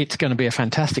golly, it's going to be a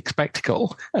fantastic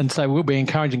spectacle. And so we'll be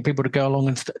encouraging people to go along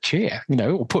and cheer,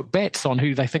 or put bets on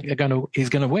who they think is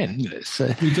going to win.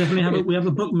 We definitely have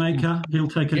a bookmaker. He'll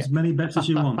take as many bets as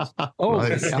you want. Oh,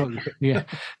 nice. Yeah.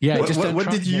 What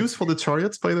did you use for the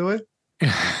chariots, by the way?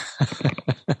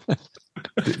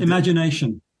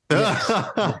 Imagination.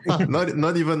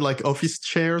 Not even like office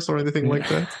chairs or anything like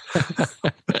that.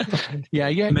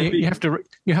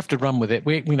 You have to run with it.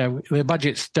 The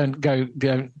budgets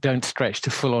don't stretch to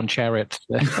full on chariots.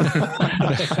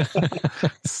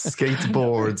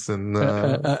 Skateboards and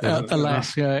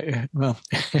alas, well.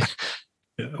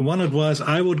 One advice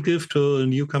I would give to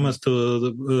newcomers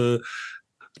to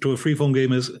a freeform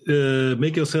game is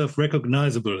make yourself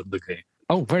recognizable in the game.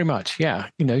 Oh, very much. Yeah.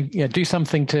 Do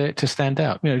something to stand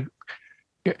out.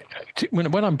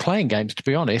 When I'm playing games, to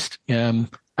be honest,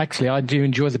 actually, I do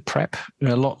enjoy the prep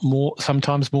a lot more,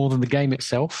 sometimes more than the game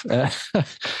itself.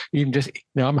 Even just,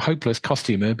 I'm a hopeless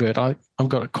costumer, but I've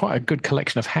got quite a good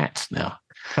collection of hats now.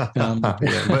 But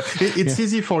it's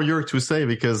easy for Jörg to say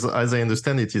because, as I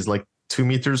understand it, he's like 2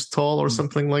 meters tall or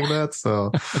something like that.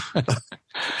 So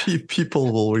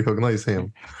people will recognize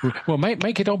him. Well,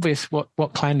 make it obvious what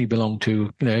clan you belong to.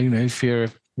 If you're,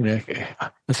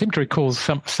 I seem to recall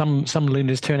some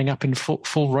lunars turning up in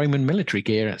full Roman military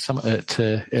gear at some of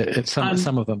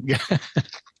them.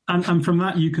 And from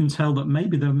that, you can tell that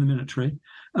maybe they're in the military.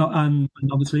 And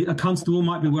obviously, a constable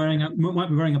might be wearing a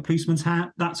policeman's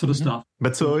hat, that sort of stuff.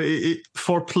 But so,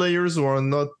 for players who are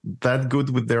not that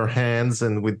good with their hands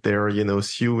and with their,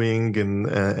 sewing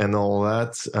and all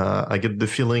that, I get the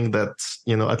feeling that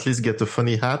at least get a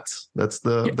funny hat. That's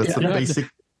the basic.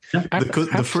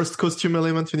 The first costume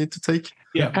element you need to take.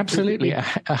 Yeah, absolutely. A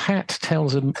hat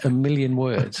tells a million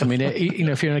words. I mean,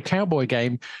 if you're in a cowboy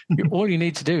game, all you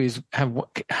need to do is have a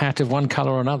hat of one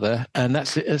color or another, and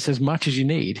that's as much as you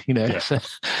need. So,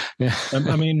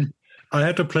 I mean, I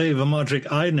had to play the magic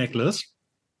eye necklace,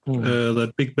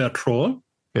 that big bear troll.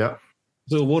 Yeah.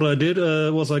 So what I did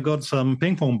was I got some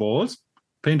ping pong balls,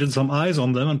 painted some eyes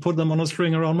on them, and put them on a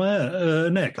string around my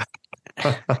neck.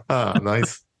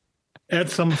 Nice. Add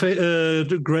some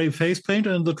gray face paint,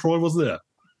 and the troll was there.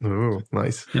 Oh,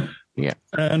 nice. Yeah.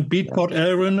 And Beatpot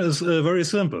Aaron is very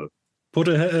simple. Put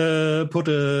a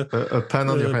pan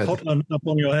on your head. pot up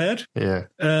on your head. Yeah.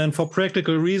 And for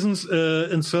practical reasons,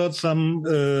 insert some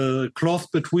cloth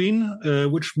between,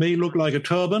 which may look like a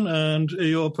turban, and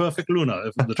you're a perfect Luna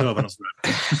if the turban is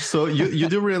red. So you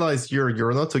do realize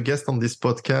you're not a guest on this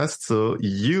podcast. So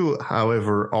you,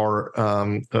 however, are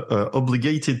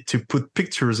obligated to put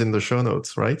pictures in the show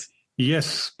notes, right?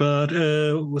 Yes, but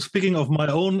speaking of my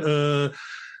own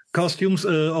costumes,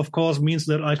 of course, means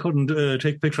that I couldn't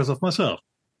take pictures of myself.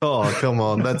 Oh, come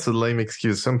on. That's a lame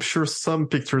excuse. I'm sure some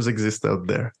pictures exist out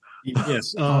there.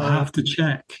 Yes. I'll have to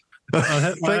check.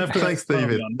 Thanks,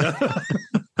 David.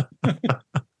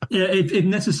 Yeah, if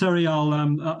necessary,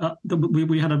 I'll.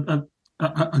 We had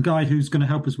a guy who's going to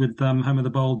help us with Home of the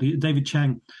Bold, David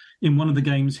Chang. In one of the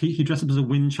games, he dressed up as a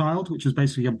wind child, which was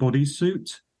basically a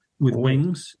bodysuit with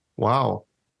wings. Wow.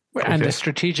 And a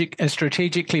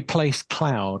strategically placed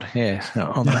cloud here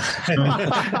on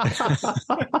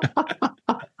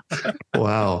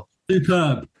Wow.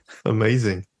 Superb.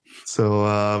 Amazing.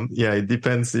 So, it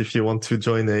depends if you want to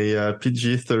join a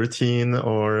PG-13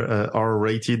 or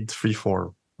R-rated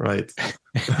freeform, right?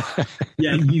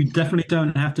 Yeah, you definitely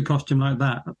don't have to costume like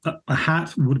that. A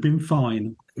hat would have been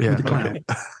fine. Yeah. With the cloud.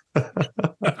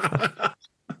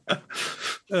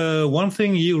 One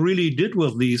thing you really did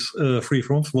with these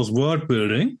freeforms was world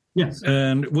building. Yes.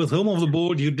 And with Home of the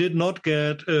Bold, you did not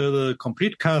get the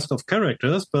complete cast of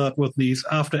characters, but with these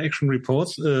after-action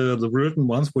reports, the written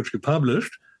ones which you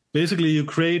published, basically you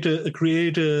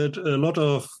created a lot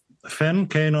of fan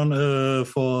canon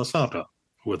for Sartre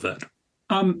with that.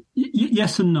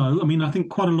 Yes and no. I mean, I think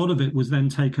quite a lot of it was then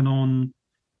taken on,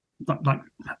 like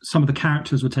some of the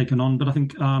characters were taken on, but I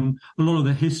think a lot of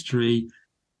the history,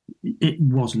 it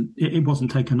wasn't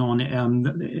taken on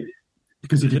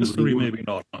because it history maybe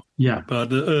not. No. Yeah, but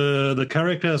the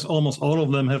characters, almost all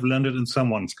of them, have landed in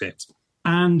someone's games.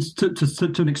 And to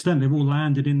an extent, they've all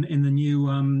landed in the new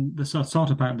the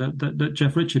starter pack that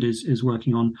Jeff Richard is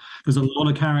working on. There's a lot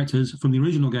of characters from the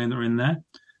original game that are in there,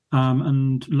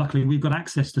 and luckily we've got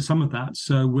access to some of that.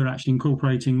 So we're actually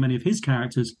incorporating many of his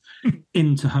characters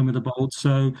into Home of the Bold.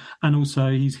 So, and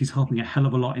also he's helping a hell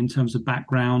of a lot in terms of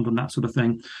background and that sort of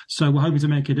thing. So we're hoping to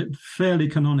make it fairly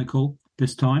canonical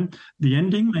this time. The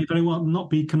ending may very well not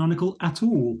be canonical at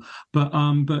all, but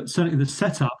certainly the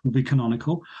setup will be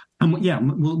canonical. And yeah,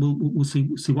 we'll see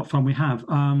what fun we have.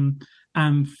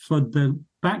 And for the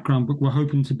background book, we're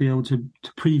hoping to be able to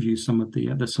preview some of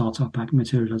the starter pack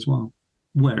material as well,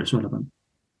 where it's relevant.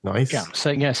 Nice.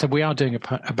 Yeah. So we are doing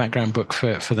a background book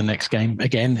for the next game.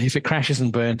 Again, if it crashes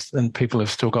and burns, then people have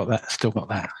still got that. So.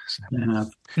 They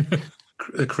have.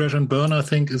 Crash and burn, I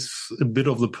think, is a bit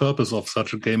of the purpose of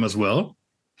such a game as well.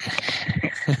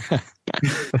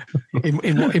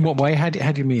 in what way? How do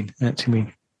you mean?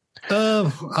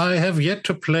 I have yet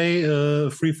to play a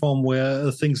freeform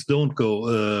where things don't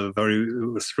go very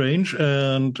strange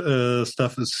and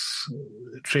stuff is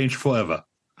changed forever.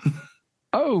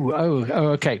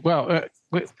 Okay. Well,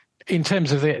 in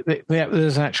terms of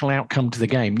there's an actual outcome to the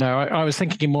game. No, I was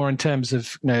thinking more in terms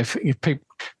of, if people,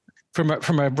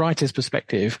 from a writer's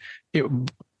perspective,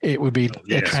 it would be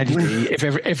a tragedy if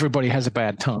everybody has a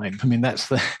bad time. I mean, that's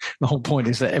the whole point,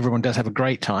 is that everyone does have a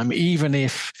great time, even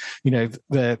if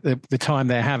the time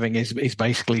they're having is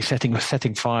basically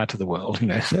setting fire to the world.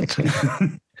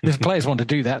 If players want to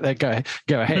do that, they go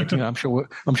ahead. I'm sure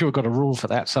we've got a rule for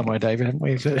that somewhere, David, haven't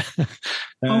we?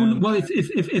 Well,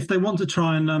 if they want to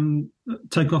try and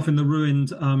take off in the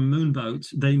ruined moonboat,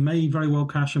 they may very well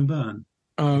crash and burn.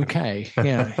 Okay.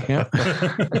 Yeah.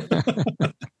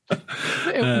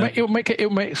 It'll make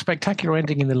a spectacular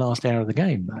ending in the last hour of the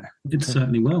game, though. It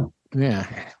certainly will. Yeah.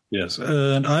 Yes,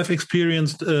 and I've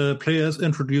experienced players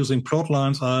introducing plot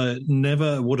lines I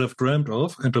never would have dreamt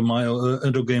of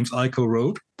into games I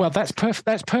co-wrote. Well, that's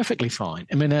perfectly fine.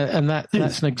 I mean,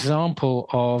 that's an example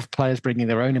of players bringing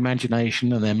their own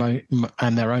imagination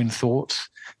and their own thoughts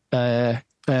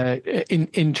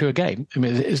into a game. I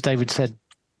mean, as David said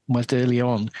almost early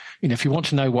on, if you want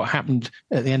to know what happened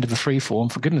at the end of a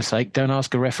freeform, for goodness sake, don't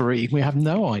ask a referee. We have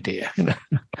no idea.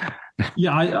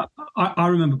 Yeah, I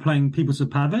remember playing Peoples of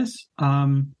Pavis,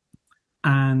 and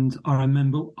I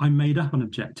remember I made up an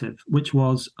objective, which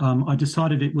was I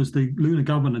decided it was the Lunar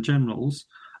Governor General's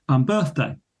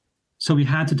birthday. So we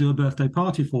had to do a birthday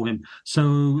party for him. So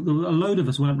a load of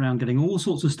us went around getting all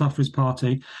sorts of stuff for his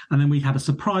party. And then we had a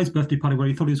surprise birthday party where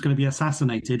he thought he was going to be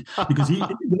assassinated because it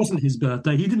wasn't his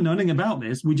birthday. He didn't know anything about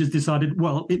this. We just decided,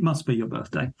 well, it must be your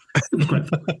birthday. It was great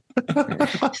fun.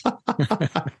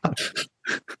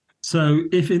 So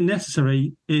if it's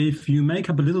necessary, if you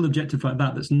make up a little objective like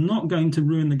that that's not going to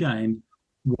ruin the game,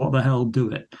 what the hell,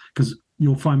 do it. Because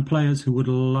you'll find players who would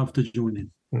love to join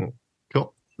in.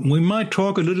 Cool. We might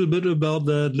talk a little bit about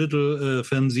that little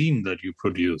fanzine that you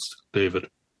produced, David.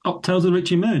 Oh, Tales of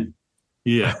Richie Moon.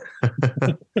 Yeah.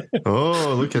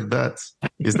 Oh, look at that.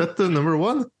 Is that the number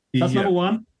one? That's number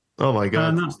one. Oh, my God.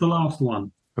 And that's the last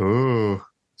one. Oh,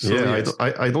 So, yeah. yes.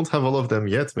 I don't have all of them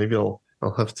yet. Maybe I'll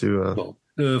have to...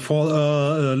 For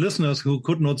listeners who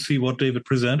could not see what David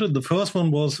presented, the first one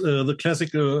was the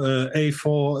classical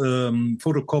A4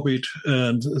 photocopied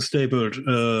and stapled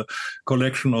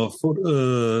collection of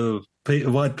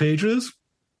white pages,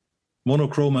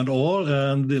 monochrome and all.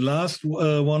 And the last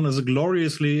one is a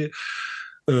gloriously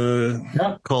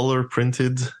color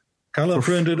printed,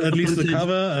 at least the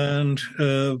cover, and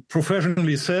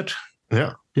professionally set.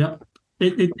 Yeah. Yeah.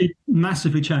 It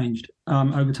massively changed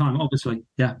over time, obviously.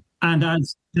 Yeah. And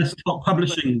as desktop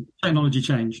publishing technology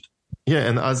changed. Yeah,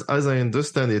 and as I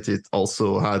understand it, it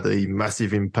also had a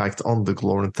massive impact on the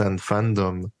Gloranthan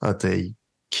fandom at a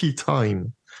key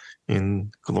time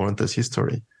in Gloranthan's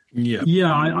history. Yeah.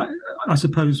 Yeah, I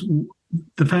suppose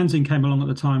the fanzine came along at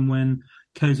the time when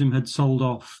Kozum had sold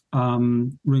off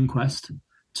RuneQuest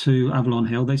to Avalon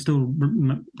Hill. They still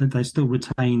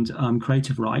retained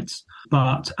creative rights,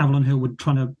 but Avalon Hill were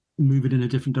trying to move it in a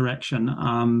different direction.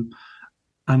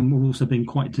 And were also being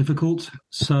quite difficult.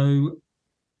 So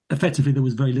effectively, there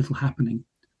was very little happening.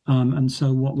 And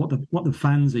so what the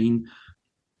fanzine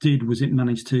did was it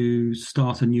managed to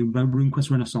start a new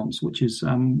RuneQuest renaissance, which is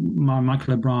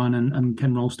Michael O'Brien and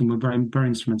Ken Rolston were very, very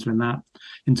instrumental in that,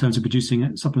 in terms of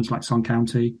producing supplements like Sun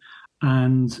County.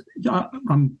 And I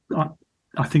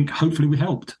think hopefully we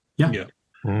helped. Yeah. Yeah.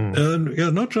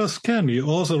 And not just Ken, you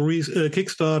also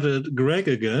kickstarted Greg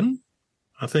again.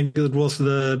 I think it was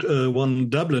that one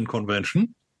Dublin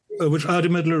convention, which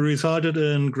ultimately resulted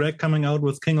in Greg coming out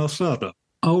with King of Sarta.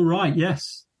 Oh, right.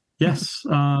 Yes.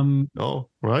 Oh,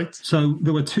 right. So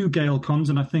there were two Gale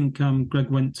cons, and I think Greg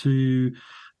went to...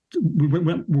 We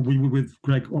were with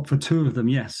Greg for two of them,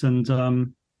 yes. And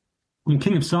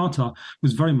King of Sarta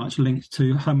was very much linked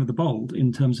to Home of the Bold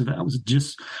in terms of it was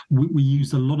just... We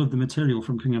used a lot of the material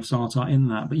from King of Sarta in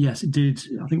that. But yes, it did.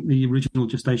 I think the original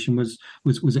gestation was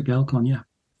at GaleCon, yeah.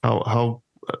 How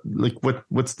like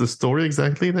what's the story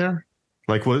exactly there?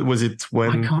 Like, what was it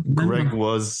when Greg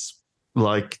was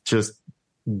like just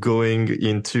going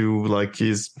into like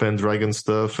his Pendragon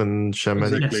stuff and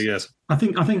shamanic? Exactly, yes. I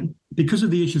think because of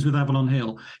the issues with Avalon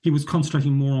Hill, he was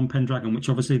concentrating more on Pendragon, which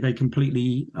obviously they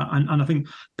completely and I think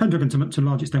Pendragon to a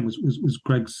large extent was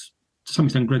Greg's, to some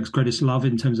extent, Greg's greatest love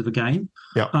in terms of a game.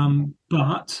 Yeah.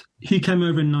 But he came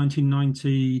over in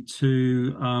 1990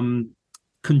 to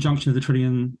conjunction of the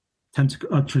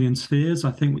Trillion Spheres, I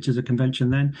think, which is a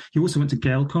convention then. He also went to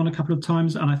GaleCon a couple of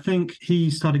times, and I think he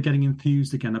started getting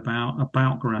enthused again about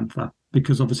Gloranthan,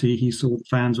 because obviously he saw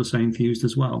fans were so enthused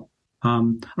as well. I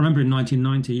remember in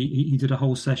 1990 he did a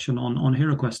whole session on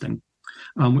hero questing,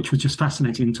 which was just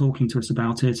fascinating, and talking to us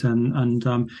about it, and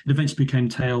it eventually became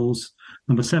Tales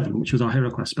number 7, which was our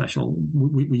HeroQuest special.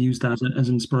 We used that as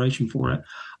inspiration for it.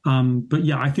 But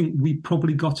yeah, I think we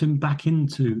probably got him back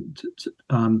into to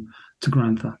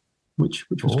Gloranthan, which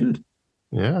was good.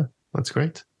 Yeah, that's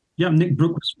great. Yeah, Nick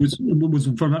Brooks was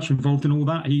very much involved in all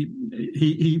that.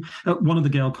 He at one of the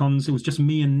GaleCons, it was just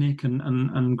me and Nick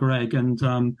and Greg, and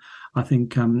I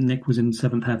think Nick was in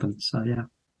Seventh Heaven. So yeah.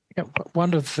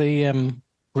 One of the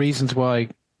reasons why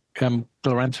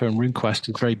Gloranthan and RuneQuest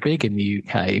is very big in the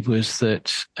UK was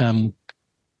that in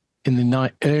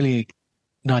the early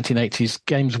 1980s,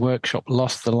 Games Workshop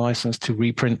lost the license to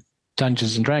reprint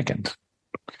Dungeons and Dragons.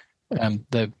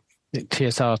 The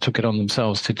TSR took it on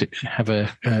themselves to have a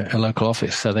local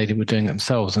office, so they were doing it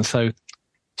themselves. And so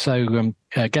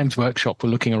Games Workshop were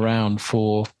looking around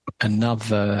for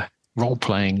another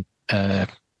role-playing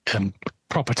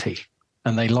property,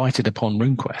 and they lighted upon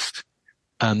RuneQuest.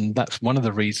 And that's one of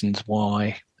the reasons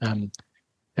why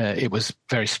it was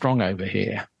very strong over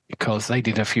here, because they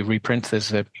did a few reprints.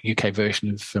 There's a UK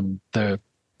version of the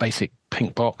basic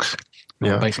pink box,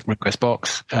 basic RuneQuest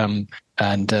box,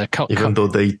 even though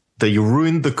they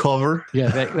ruined the cover. Yeah,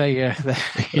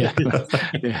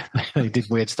 they did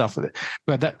weird stuff with it.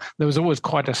 But there was always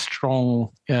quite a strong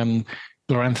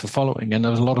Gloranthan following, and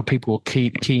there was a lot of people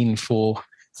keen for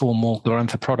more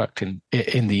Gloranthan product in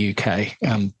the UK.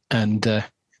 And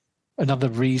another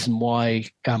reason why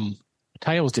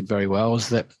Tales did very well was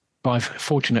that by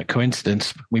fortunate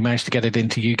coincidence, we managed to get it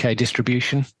into UK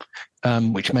distribution,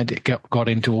 which meant it got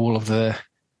into all of the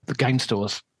game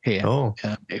stores here. Oh,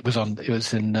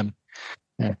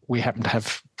 we happen to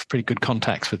have pretty good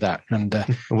contacts with that. And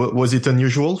was it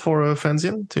unusual for a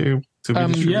fanzine to be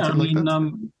distributed like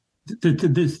that?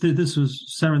 This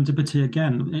was serendipity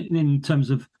again in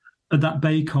terms of at that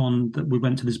BayCon that we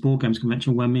went to this board games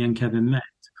convention where me and Kevin met.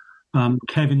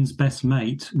 Kevin's best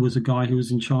mate was a guy who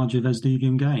was in charge of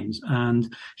Esdevian Games,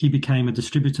 and he became a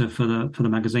distributor for the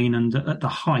magazine. And at the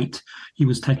height, he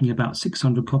was taking about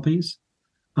 600 copies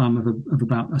of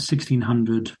about a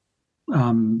 1600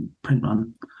 print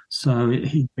run. So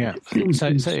it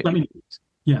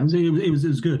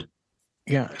was good.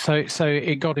 Yeah, so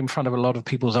it got in front of a lot of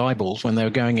people's eyeballs when they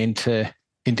were going into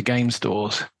game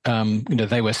stores.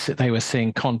 They were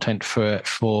seeing content for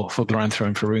Gloranthan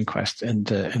and for RuneQuest,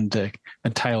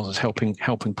 and Tales was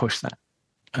helping push that.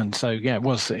 And so it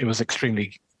was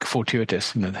extremely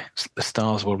fortuitous. The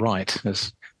stars were right,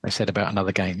 as they said about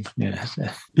another game. Yeah,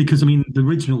 because the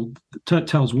original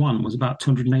Tales 1 was about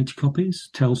 280 copies.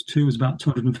 Tales 2 was about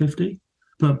 250,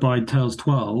 but by Tales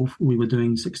 12 we were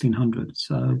doing 1600.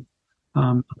 So.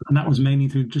 And that was mainly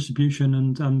through distribution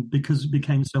and because it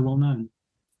became so well known.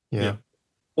 Yeah.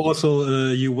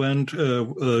 Also, you went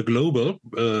global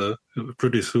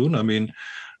pretty soon.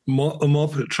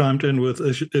 Mob chimed in with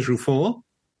issue 4.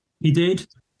 He did.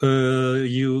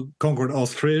 You conquered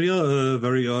Australia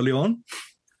very early on.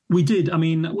 We did.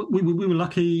 We were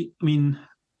lucky.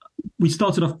 We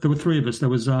started off, there were 3 of us. There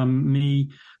was me,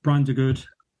 Brian DeGood,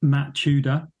 Matt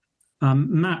Tudor.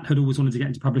 Matt had always wanted to get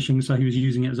into publishing, so he was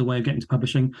using it as a way of getting to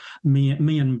publishing. Me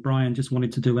and Brian just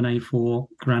wanted to do an A4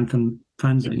 Gloranthan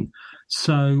fanzine.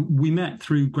 So we met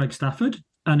through Greg Stafford,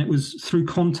 and it was through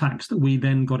contacts that we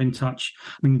then got in touch.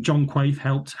 John Quaife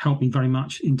helped me very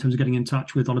much in terms of getting in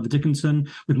touch with Oliver Dickinson,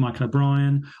 with Michael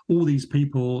O'Brien, all these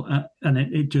people, and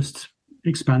it just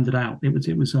expanded out.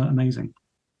 It was amazing.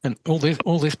 And all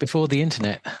this before the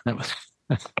internet. That was.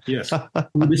 Yes.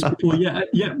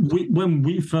 When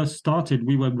we first started,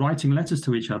 we were writing letters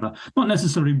to each other, not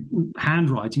necessarily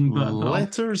handwriting, but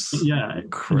letters.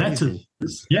 Letters.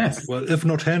 Yes. Well, if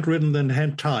not handwritten, then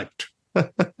hand typed.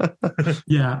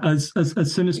 Yeah. As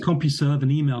soon as CompuServe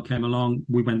and email came along,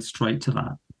 we went straight to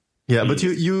that. Yeah, but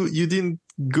you didn't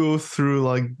go through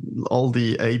like all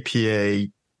the APA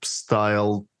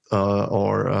style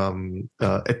or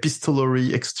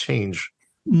epistolary exchange.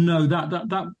 No,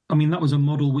 that was a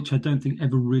model which I don't think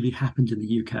ever really happened in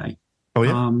the UK. Oh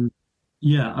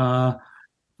yeah,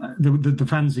 the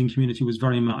fanzine community was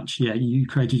very much you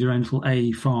created your own little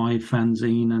A5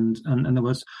 fanzine, and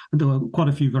there were quite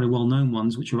a few very well known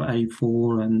ones which were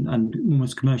A4 and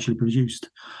almost commercially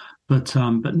produced, but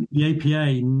the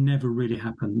APA never really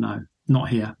happened. No, not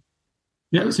here.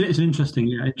 Yeah, it's an interesting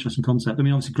concept.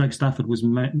 Obviously Greg Stafford was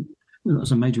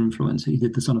a major influence. He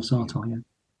did the Son of Sartar.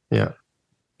 Yeah.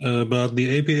 But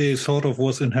the APA sort of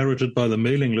was inherited by the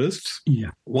mailing lists. Yeah.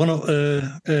 There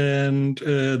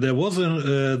was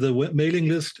the mailing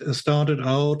list started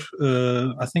out,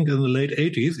 I think, in the late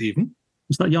 80s even.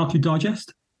 Was that Yahoo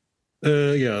Digest?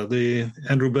 The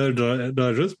Andrew Bell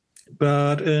Digest.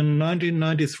 But in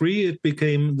 1993, it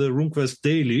became the RuneQuest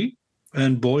Daily,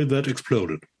 and boy, that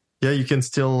exploded. Yeah, you can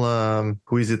still.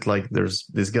 Who is it? Like, there's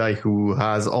this guy who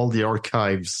has all the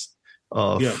archives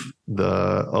of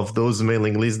those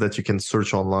mailing lists that you can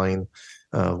search online.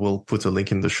 We'll put a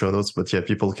link in the show notes, but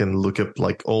people can look up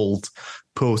like old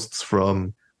posts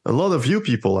from a lot of you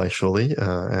people actually,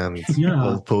 and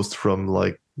old posts from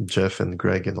like Jeff and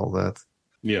Greg and all that.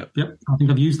 Yeah. Yep. I think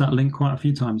I've used that link quite a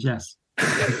few times. Yes.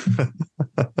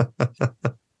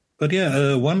 But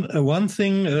one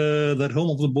thing that Home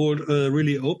of the Bold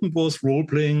really opened was role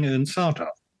playing in Sartar.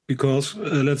 Because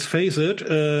let's face it,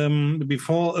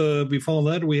 before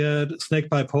that we had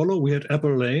Snakepipe Hollow, we had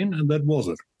Apple Lane, and that was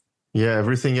it. Yeah,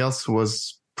 everything else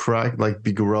was like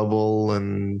Big Rubble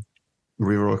and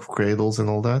River of Cradles and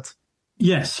all that.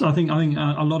 Yes, I think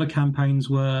a lot of campaigns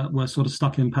were sort of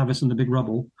stuck in Pavis and the Big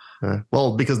Rubble.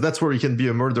 Well, because that's where you can be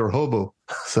a murder hobo.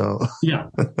 So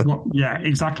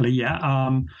exactly.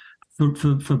 Yeah.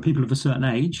 For people of a certain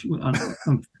age,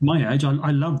 my age,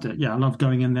 I loved it. Yeah, I loved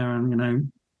going in there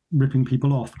and ripping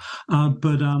people off.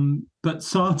 But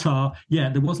Sartar,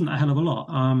 there wasn't a hell of a lot.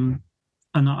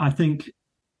 And I think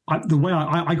the way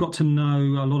I got to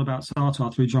know a lot about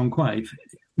Sartar through John Quaife,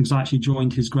 because I actually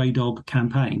joined his Grey Dog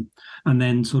campaign and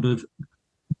then sort of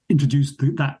introduced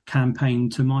that campaign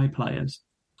to my players.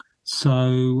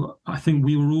 So I think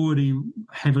we were already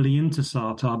heavily into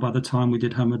Sartar by the time we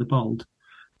did Home of the Bold.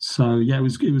 So yeah, it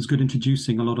was good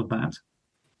introducing a lot of that.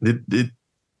 Did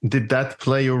that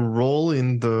play a role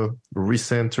in the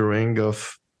recentering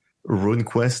of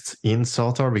RuneQuest in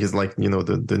Sartar? Because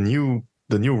the new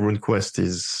RuneQuest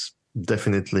is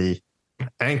definitely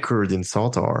anchored in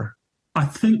Sartar. I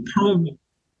think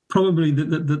probably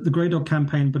the Grey Dog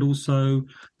campaign, but also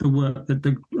the work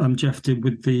that Jeff did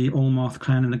with the Allmarth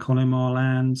clan and the Connemar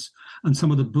lands, and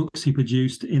some of the books he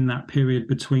produced in that period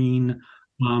between,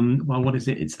 what is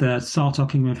it? It's the Sartar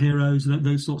Kingdom of Heroes,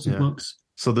 those sorts of books.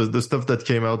 So the stuff that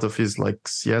came out of his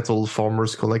Seattle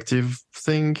Farmers Collective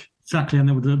thing. Exactly, and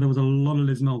there was a lot of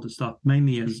Liz Mulder stuff,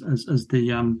 mainly as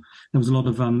the there was a lot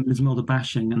of Liz Mulder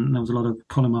bashing, and there was a lot of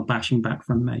Connemar bashing back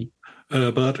from me.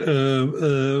 But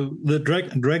the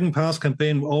Dragon Pass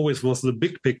campaign always was the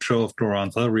big picture of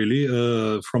Gloranthan, really,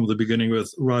 from the beginning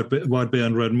with White Bear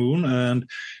and Red Moon. And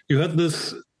you had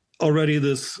this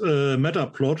meta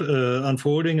plot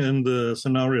unfolding in the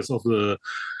scenarios of the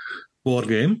board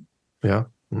game. Yeah.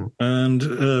 And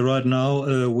right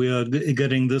now we are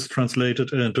getting this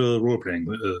translated into role-playing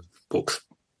books.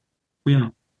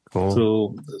 Yeah. Cool.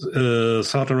 So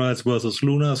Sartarites versus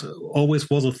Lunars always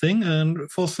was a thing, and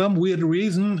for some weird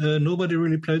reason, nobody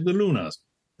really played the Lunars.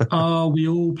 Oh, we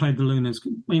all played the Lunars. I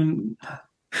mean,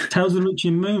 Tales of the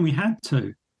Reaching Moon, we had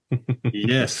to.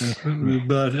 Yes,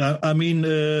 but I mean,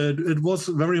 it was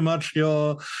very much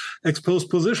your exposed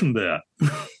position there.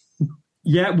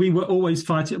 Yeah, we were always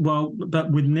fighting. Well,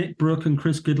 but with Nick Brooke and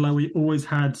Chris Goodlow, we always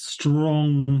had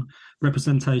strong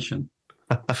representation.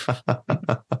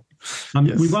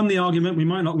 Yes. We won the argument. We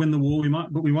might not win the war.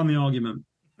 But we won the argument.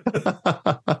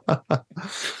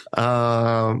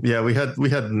 We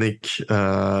had Nick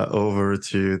over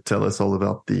to tell us all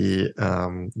about the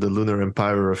Lunar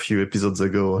Empire a few episodes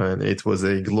ago, and it was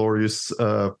a glorious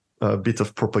bit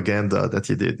of propaganda that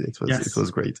he did. It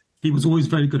was great. He was always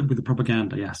very good with the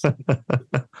propaganda. Yes.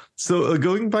 So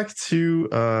going back to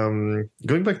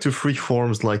free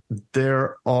forms,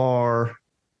 there are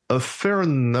a fair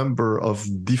number of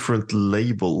different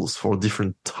labels for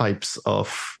different types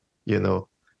of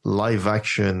live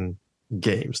action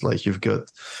games. Like you've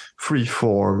got free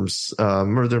forms,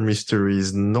 murder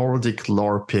mysteries, Nordic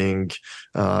LARPing,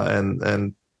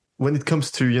 and when it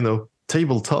comes to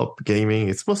tabletop gaming,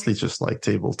 it's mostly just like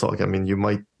tabletop. I mean, you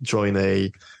might join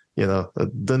a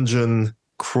dungeon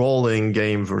crawling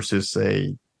game versus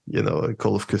a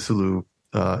Call of Cthulhu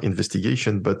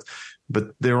investigation, but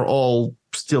they're all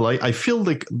still, I feel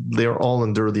like they're all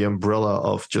under the umbrella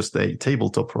of just a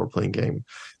tabletop role-playing game.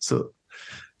 So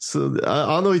I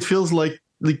don't know, it feels like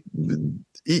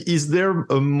is there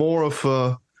a more of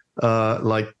a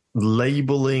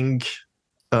labeling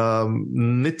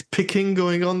nitpicking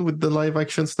going on with the live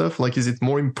action stuff? Is it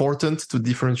more important to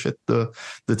differentiate the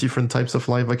different types of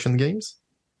live action games?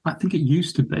 I think it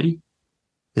used to be.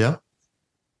 Yeah.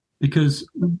 Because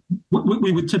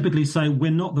we would typically say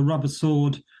we're not the rubber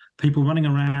sword people running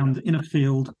around in a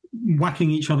field whacking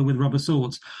each other with rubber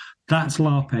swords. That's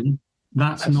LARPing.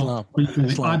 That's not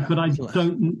LARP. But I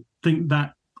don't think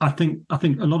that. I think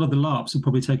a lot of the LARPs have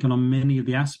probably taken on many of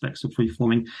the aspects of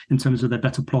freeforming in terms of they're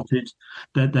better plotted,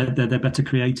 they're better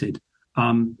created.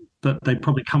 But they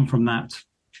probably come from that.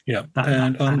 Yeah,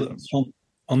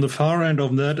 on the far end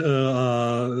of that,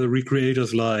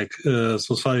 recreators like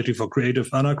Society for Creative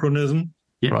Anachronism,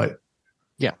 right?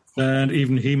 Yeah, and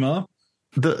even HEMA.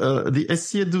 The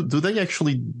SCA, do they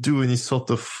actually do any sort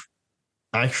of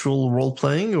actual role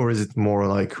playing, or is it more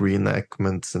like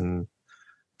reenactments? And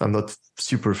I'm not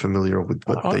super familiar with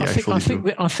what they actually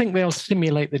do. I think they'll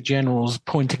simulate the generals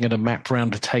pointing at a map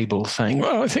around a table saying,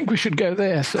 well, I think we should go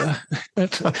there, sir. I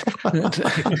think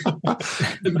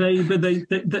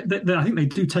they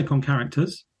do take on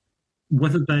characters.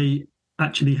 Whether they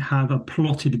actually have a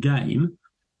plotted game,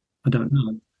 I don't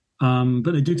know.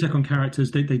 But they do take on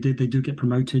characters. They do get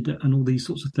promoted and all these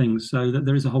sorts of things. So that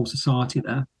there is a whole society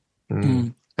there.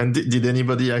 Mm. And did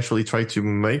anybody actually try to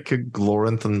make a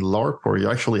Gloranthan LARP, or you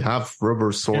actually have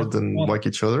rubber sword and whack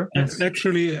each other? Yes.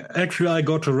 Actually, I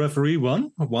got to referee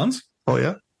one once. Oh,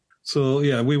 yeah? So,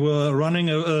 yeah, we were running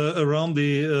around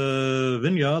the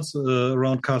vineyards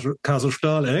around Castle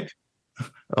Stahleck.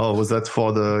 Oh, was that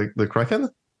for the Kraken?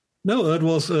 No, it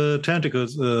was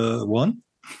Tentacles one.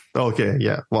 Okay,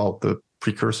 yeah. Well, the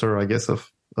precursor, I guess, of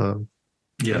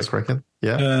Kraken.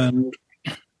 Yeah. And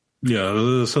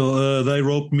yeah, so they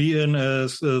roped me in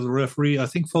as the referee, I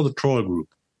think, for the troll group.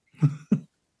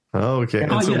 Oh, okay.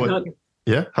 And so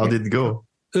how did it go?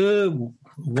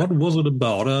 What was it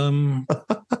about?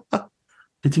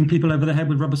 Hitting people over the head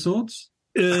with rubber swords?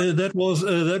 That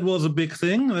was a big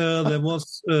thing. There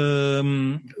was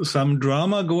some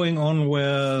drama going on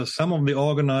where some of the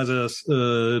organizers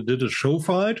did a show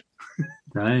fight.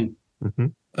 Right. Mm-hmm.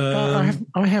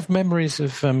 I have memories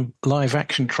of live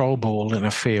action troll ball in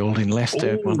a field in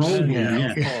Leicester. Oh, once.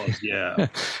 yeah, of course, yeah.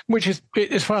 Which is,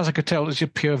 as far as I could tell, it's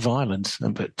just pure violence.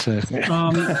 But and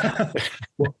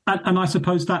I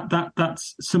suppose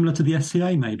that's similar to the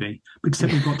SCA, maybe,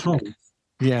 except we've got trolls.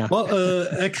 Yeah. Well,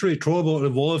 actually, trollball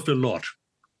evolved a lot.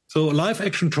 So live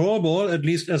action trollball, at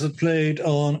least as it played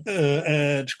on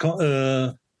at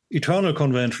Eternal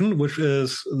Convention, which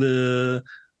is the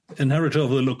inheritor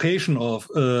of the location of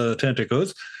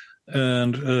Tentacles,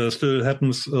 and still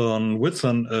happens on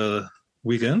Whitsun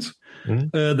weekends.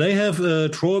 Mm-hmm. They have a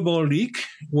trollball league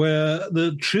where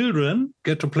the children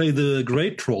get to play the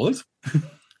great trolls.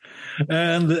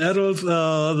 And the adults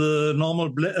are the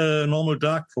normal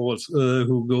dark trolls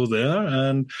who go there,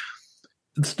 and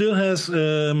it still has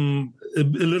a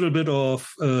little bit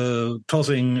of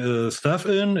tossing stuff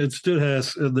in. It still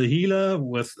has the healer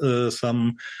with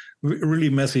some really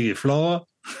messy flower.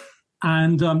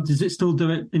 And does it still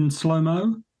do it in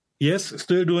slow-mo? Yes,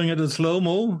 still doing it in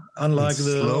slow-mo, unlike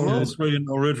the Australian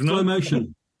original. Slow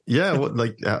motion. Yeah,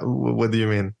 what do you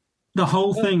mean? The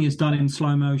whole thing is done in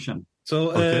slow motion.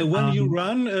 So when you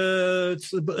run,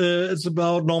 it's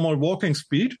about normal walking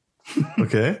speed.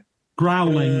 Okay.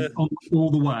 Growling all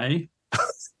the way.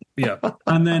 Yeah.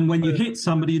 And then when you hit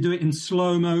somebody, you do it in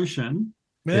slow motion.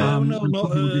 Yeah, no,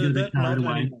 that not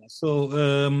anymore. So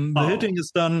the hitting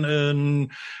is done in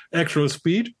actual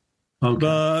speed. Okay.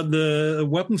 But the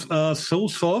weapons are so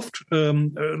soft, a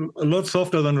lot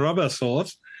softer than rubber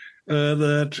swords,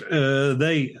 that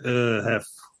they have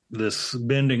this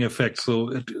bending effect, so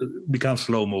it becomes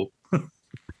slow-mo.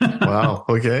 Wow,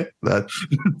 okay. That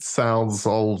sounds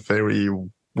all very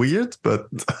weird, but...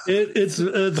 it's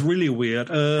really weird.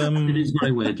 It is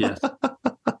very weird, yes.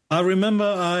 I remember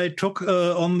I took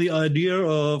on the idea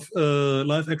of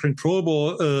live-action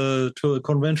trollball to a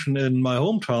convention in my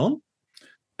hometown,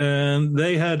 and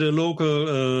they had a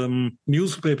local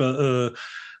newspaper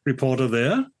reporter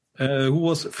there, who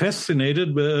was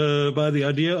fascinated by the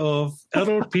idea of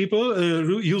adult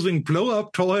people using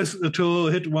blow-up toys to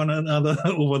hit one another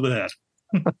over the head.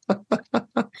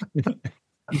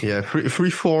 Yeah, free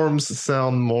forms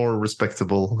sound more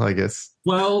respectable, I guess.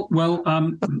 Well,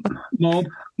 Mob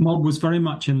was very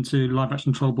much into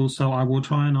live-action trollball, so I will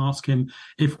try and ask him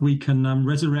if we can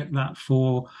resurrect that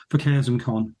for Chaos and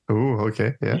Con. Oh,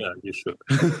 okay, yeah. Yeah, you should.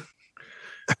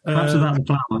 Perhaps without the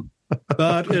flower.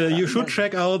 But you should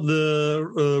check out the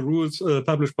rules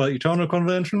published by Eternal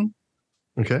Convention.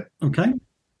 Okay.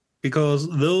 Because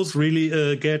those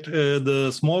really get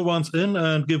the small ones in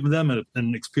and give them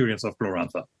an experience of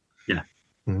Gloranthan. Yeah.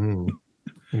 Mm.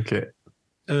 Okay.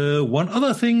 One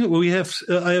other thing I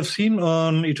have seen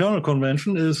on Eternal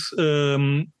Convention is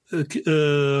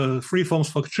free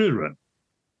forms for children.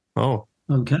 Oh.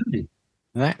 Okay.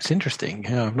 That's interesting.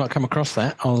 I've not come across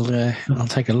that. I'll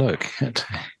take a look.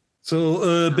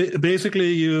 So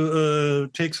basically, you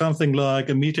take something like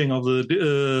a meeting of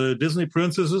the Disney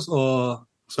princesses or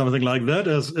something like that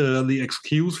as the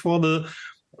excuse for the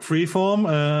freeform,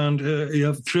 and you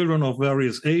have children of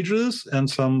various ages and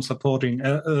some supporting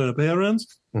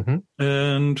parents,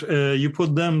 and you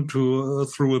put them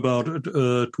through about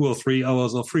 2 or 3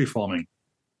 hours of freeforming.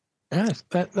 Yes,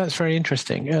 that's very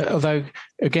interesting. Although,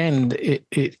 again,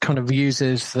 it kind of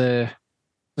uses the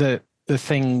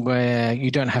thing where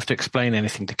you don't have to explain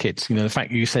anything to kids. You know, the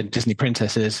fact you said Disney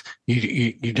princesses,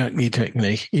 you don't need to.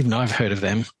 Even I've heard of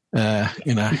them.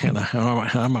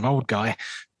 I'm an old guy,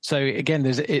 so again,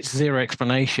 it's zero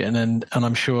explanation, and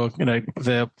I'm sure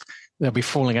they'll be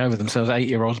falling over themselves.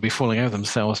 8-year-olds will be falling over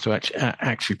themselves to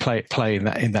actually play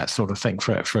in that sort of thing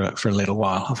for a little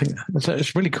while. I think it's a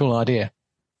really cool idea.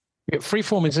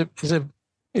 Freeform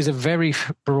is a very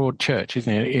broad church,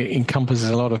 isn't it? It encompasses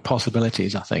a lot of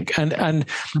possibilities, I think, and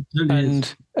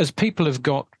as people have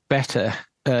got better.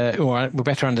 Or a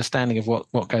better understanding of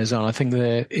what goes on. I think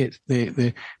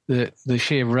the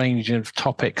sheer range of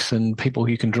topics and people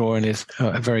you can draw in is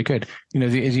very good.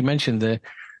 As you mentioned, the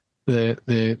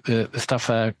stuff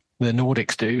the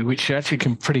Nordics do, which actually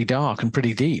can be pretty dark and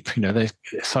pretty deep. They're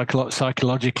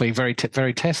psychologically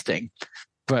very testing,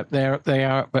 but they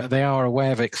are a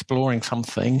way of exploring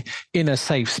something in a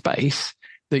safe space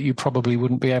that you probably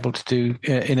wouldn't be able to do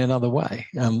in another way,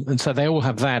 and so they all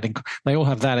have that. They all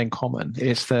have that in common.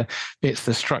 It's the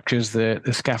structures, the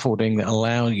scaffolding that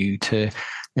allow you to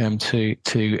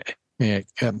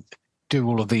do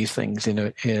all of these things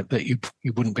that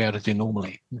you wouldn't be able to do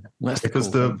normally. That's because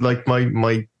cool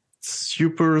my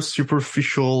super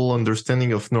superficial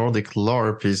understanding of Nordic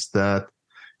LARP is that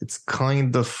it's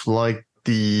kind of like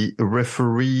the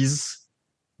referees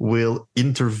will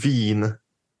intervene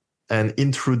and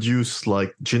introduce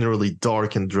like generally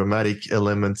dark and dramatic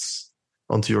elements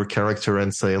onto your character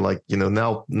and say like,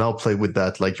 now play with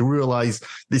that. Like you realize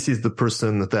this is the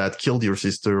person that killed your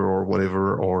sister or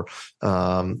whatever, or,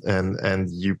 and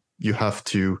you have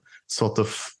to sort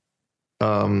of,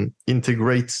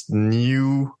 integrate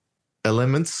new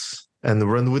elements and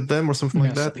run with them or something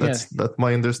like that. That's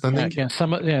my understanding.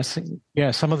 Some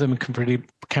of them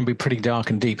can be pretty dark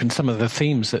and deep, and some of the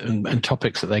themes and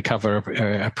topics that they cover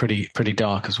are pretty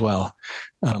dark as well.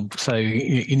 So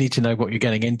you need to know what you're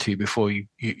getting into before you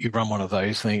run one of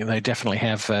those. They definitely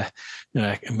have a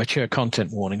mature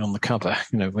content warning on the cover.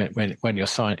 When you're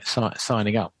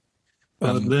signing up.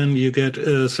 Then you get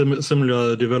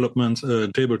similar developments,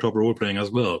 tabletop role playing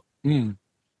as well.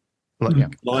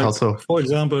 Like, also, for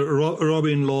example,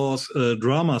 Robin Law's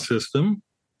drama system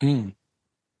can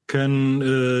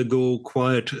go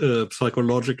quite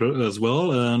psychological as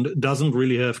well, and doesn't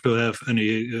really have to have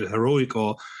any heroic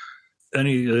or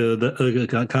any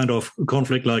kind of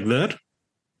conflict like that.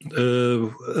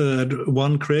 At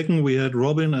one Kraken, we had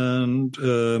Robin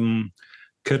and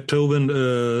Cat Tobin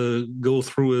go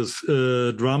through his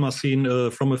drama scene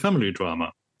from a family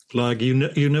drama. Like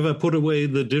you never put away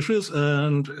the dishes,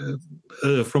 and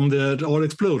from there it all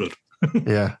exploded.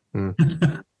 Yeah,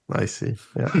 I see.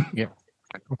 Yeah,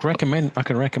 I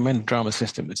can recommend Drama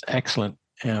System. It's excellent,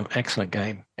 excellent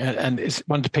game, and it's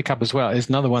one to pick up as well. It's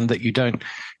another one that you don't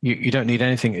need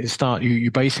anything at the start.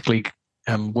 You basically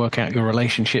work out your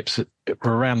relationships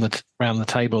around the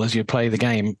table as you play the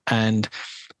game, and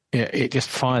it just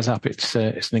fires up. It's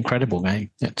an incredible game.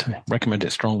 I recommend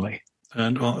it strongly.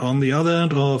 And on the other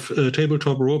end of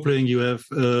tabletop role-playing, you have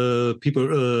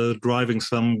people driving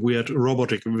some weird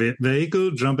robotic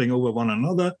vehicle, jumping over one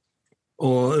another,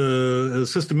 or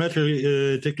systematically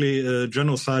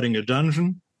genociding a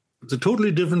dungeon. It's a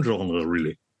totally different genre,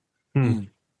 really.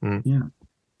 Yeah.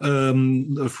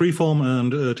 Freeform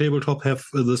and tabletop have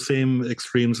the same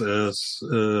extremes as,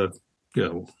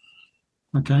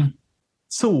 Okay.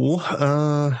 So,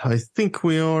 I think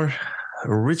we are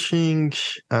reaching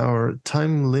our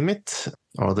time limit.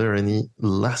 Are there any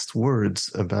last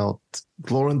words about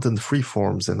Gloranthan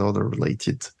freeforms and other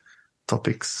related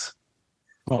topics?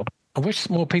 Well, I wish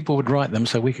more people would write them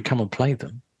so we could come and play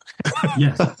them.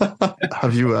 Yes.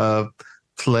 Have you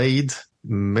played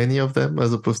many of them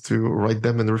as opposed to write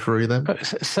them and refer them?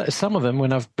 Some of them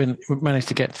when I've managed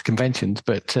to get to conventions,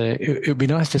 but it would be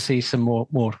nice to see some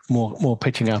more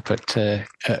pitching up at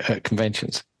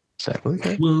conventions. So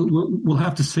okay. We'll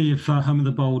have to see if Home of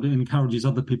the Bold encourages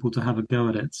other people to have a go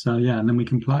at it. So yeah, and then we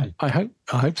can play. I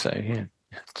hope so. Yeah.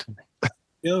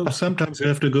 Yeah, sometimes you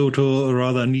have to go to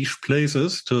rather niche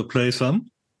places to play some.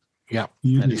 Yeah,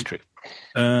 that is true.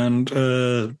 And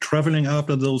traveling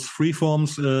after those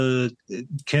freeforms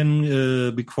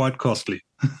can be quite costly.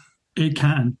 It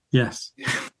can, yes.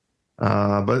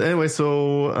 But anyway,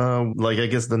 so I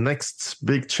guess the next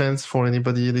big chance for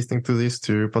anybody listening to this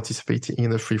to participate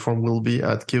in a freeform will be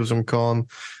at Chaosium Con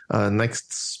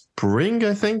next spring,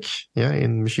 I think. Yeah,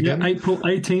 in Michigan. Yeah, April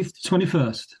 18th to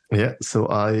 21st. Yeah, so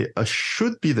I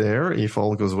should be there if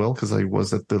all goes well, because I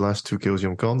was at the last two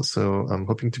Chaosium Con, so I'm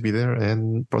hoping to be there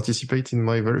and participate in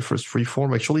my very first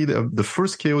freeform. Actually, the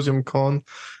first Chaosium Con,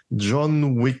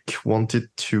 John Wick wanted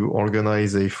to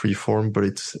organize a freeform, but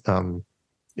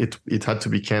it had to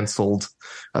be cancelled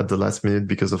at the last minute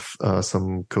because of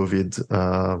some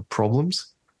COVID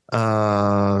problems.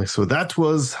 So that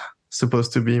was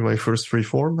supposed to be my first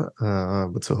freeform,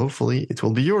 but so hopefully it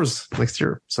will be yours next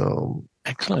year. So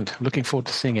excellent! Looking forward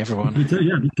to seeing everyone.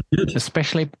 Yeah,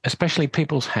 especially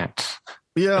people's hats.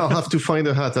 Yeah, I'll have to find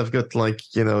a hat. I've got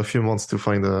a few months to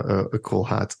find a cool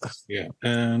hat. Yeah,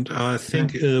 and I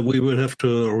think we will have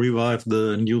to revive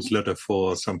the newsletter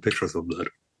for some pictures of that.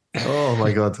 Oh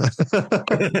my god!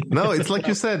 No, it's like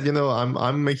you said.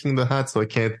 I'm making the hat, so I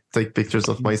can't take pictures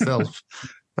of myself.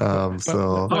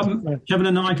 So Kevin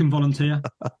and I can volunteer.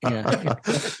 Yeah.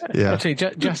 Yeah. Actually,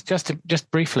 just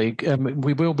briefly,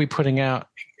 we will be putting out,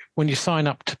 when you sign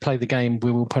up to play the game,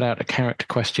 we will put out a character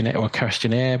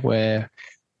questionnaire where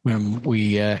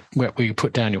we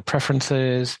put down your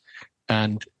preferences,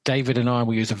 and David and I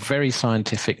will use a very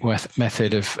scientific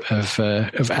method of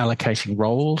allocating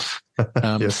roles.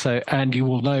 Yes. So, and you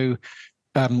will know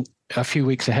a few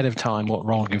weeks ahead of time what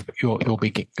role you'll be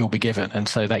given, and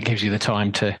so that gives you the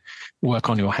time to work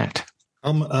on your hat.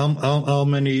 How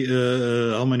many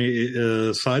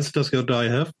sides does your die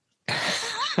have?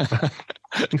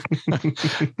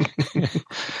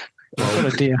 I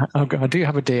do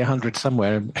have a D100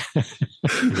 somewhere.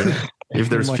 Yeah. If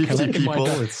there's 50 people,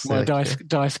 it's my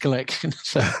dice collection.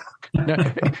 So no,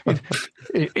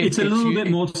 it's a little bit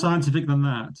more scientific than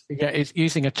that. Yeah, it's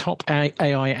using a top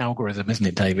AI algorithm, isn't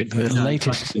it, David? The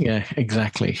latest, yeah,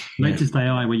 exactly. Latest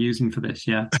AI we're using for this,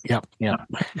 yeah. Yeah.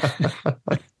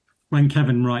 When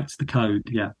Kevin writes the code,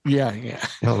 yeah. Yeah.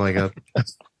 Oh my God.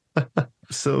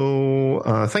 So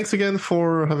thanks again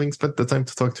for having spent the time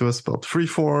to talk to us about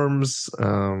freeforms.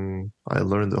 I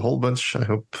learned a whole bunch. I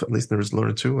hope listeners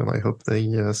learned too, and I hope they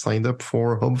signed up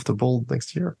for Home of the Bold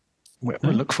next year. We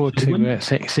look forward to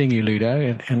seeing you,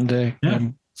 Ludo,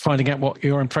 and finding out what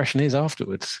your impression is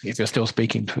afterwards, if you're still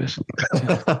speaking to us.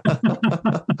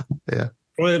 Yeah.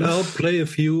 Try it out, play a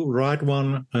few, write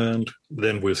one, and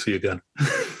then we'll see you again.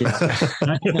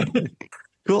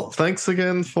 Cool. Thanks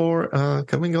again for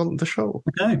coming on the show.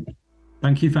 Okay.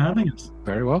 Thank you for having us.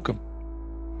 Very welcome.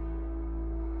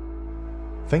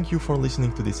 Thank you for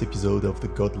listening to this episode of The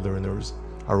God Learners.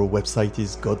 Our website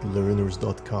is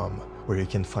godlearners.com, where you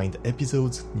can find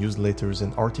episodes, newsletters,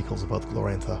 and articles about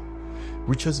Glorantha.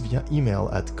 Reach us via email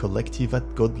at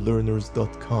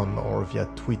collective@godlearners.com or via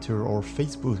Twitter or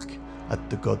Facebook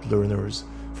 @TheGodLearners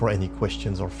for any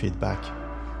questions or feedback.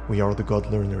 We are The God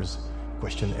Learners.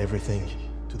 Question everything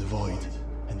to the void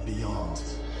and beyond.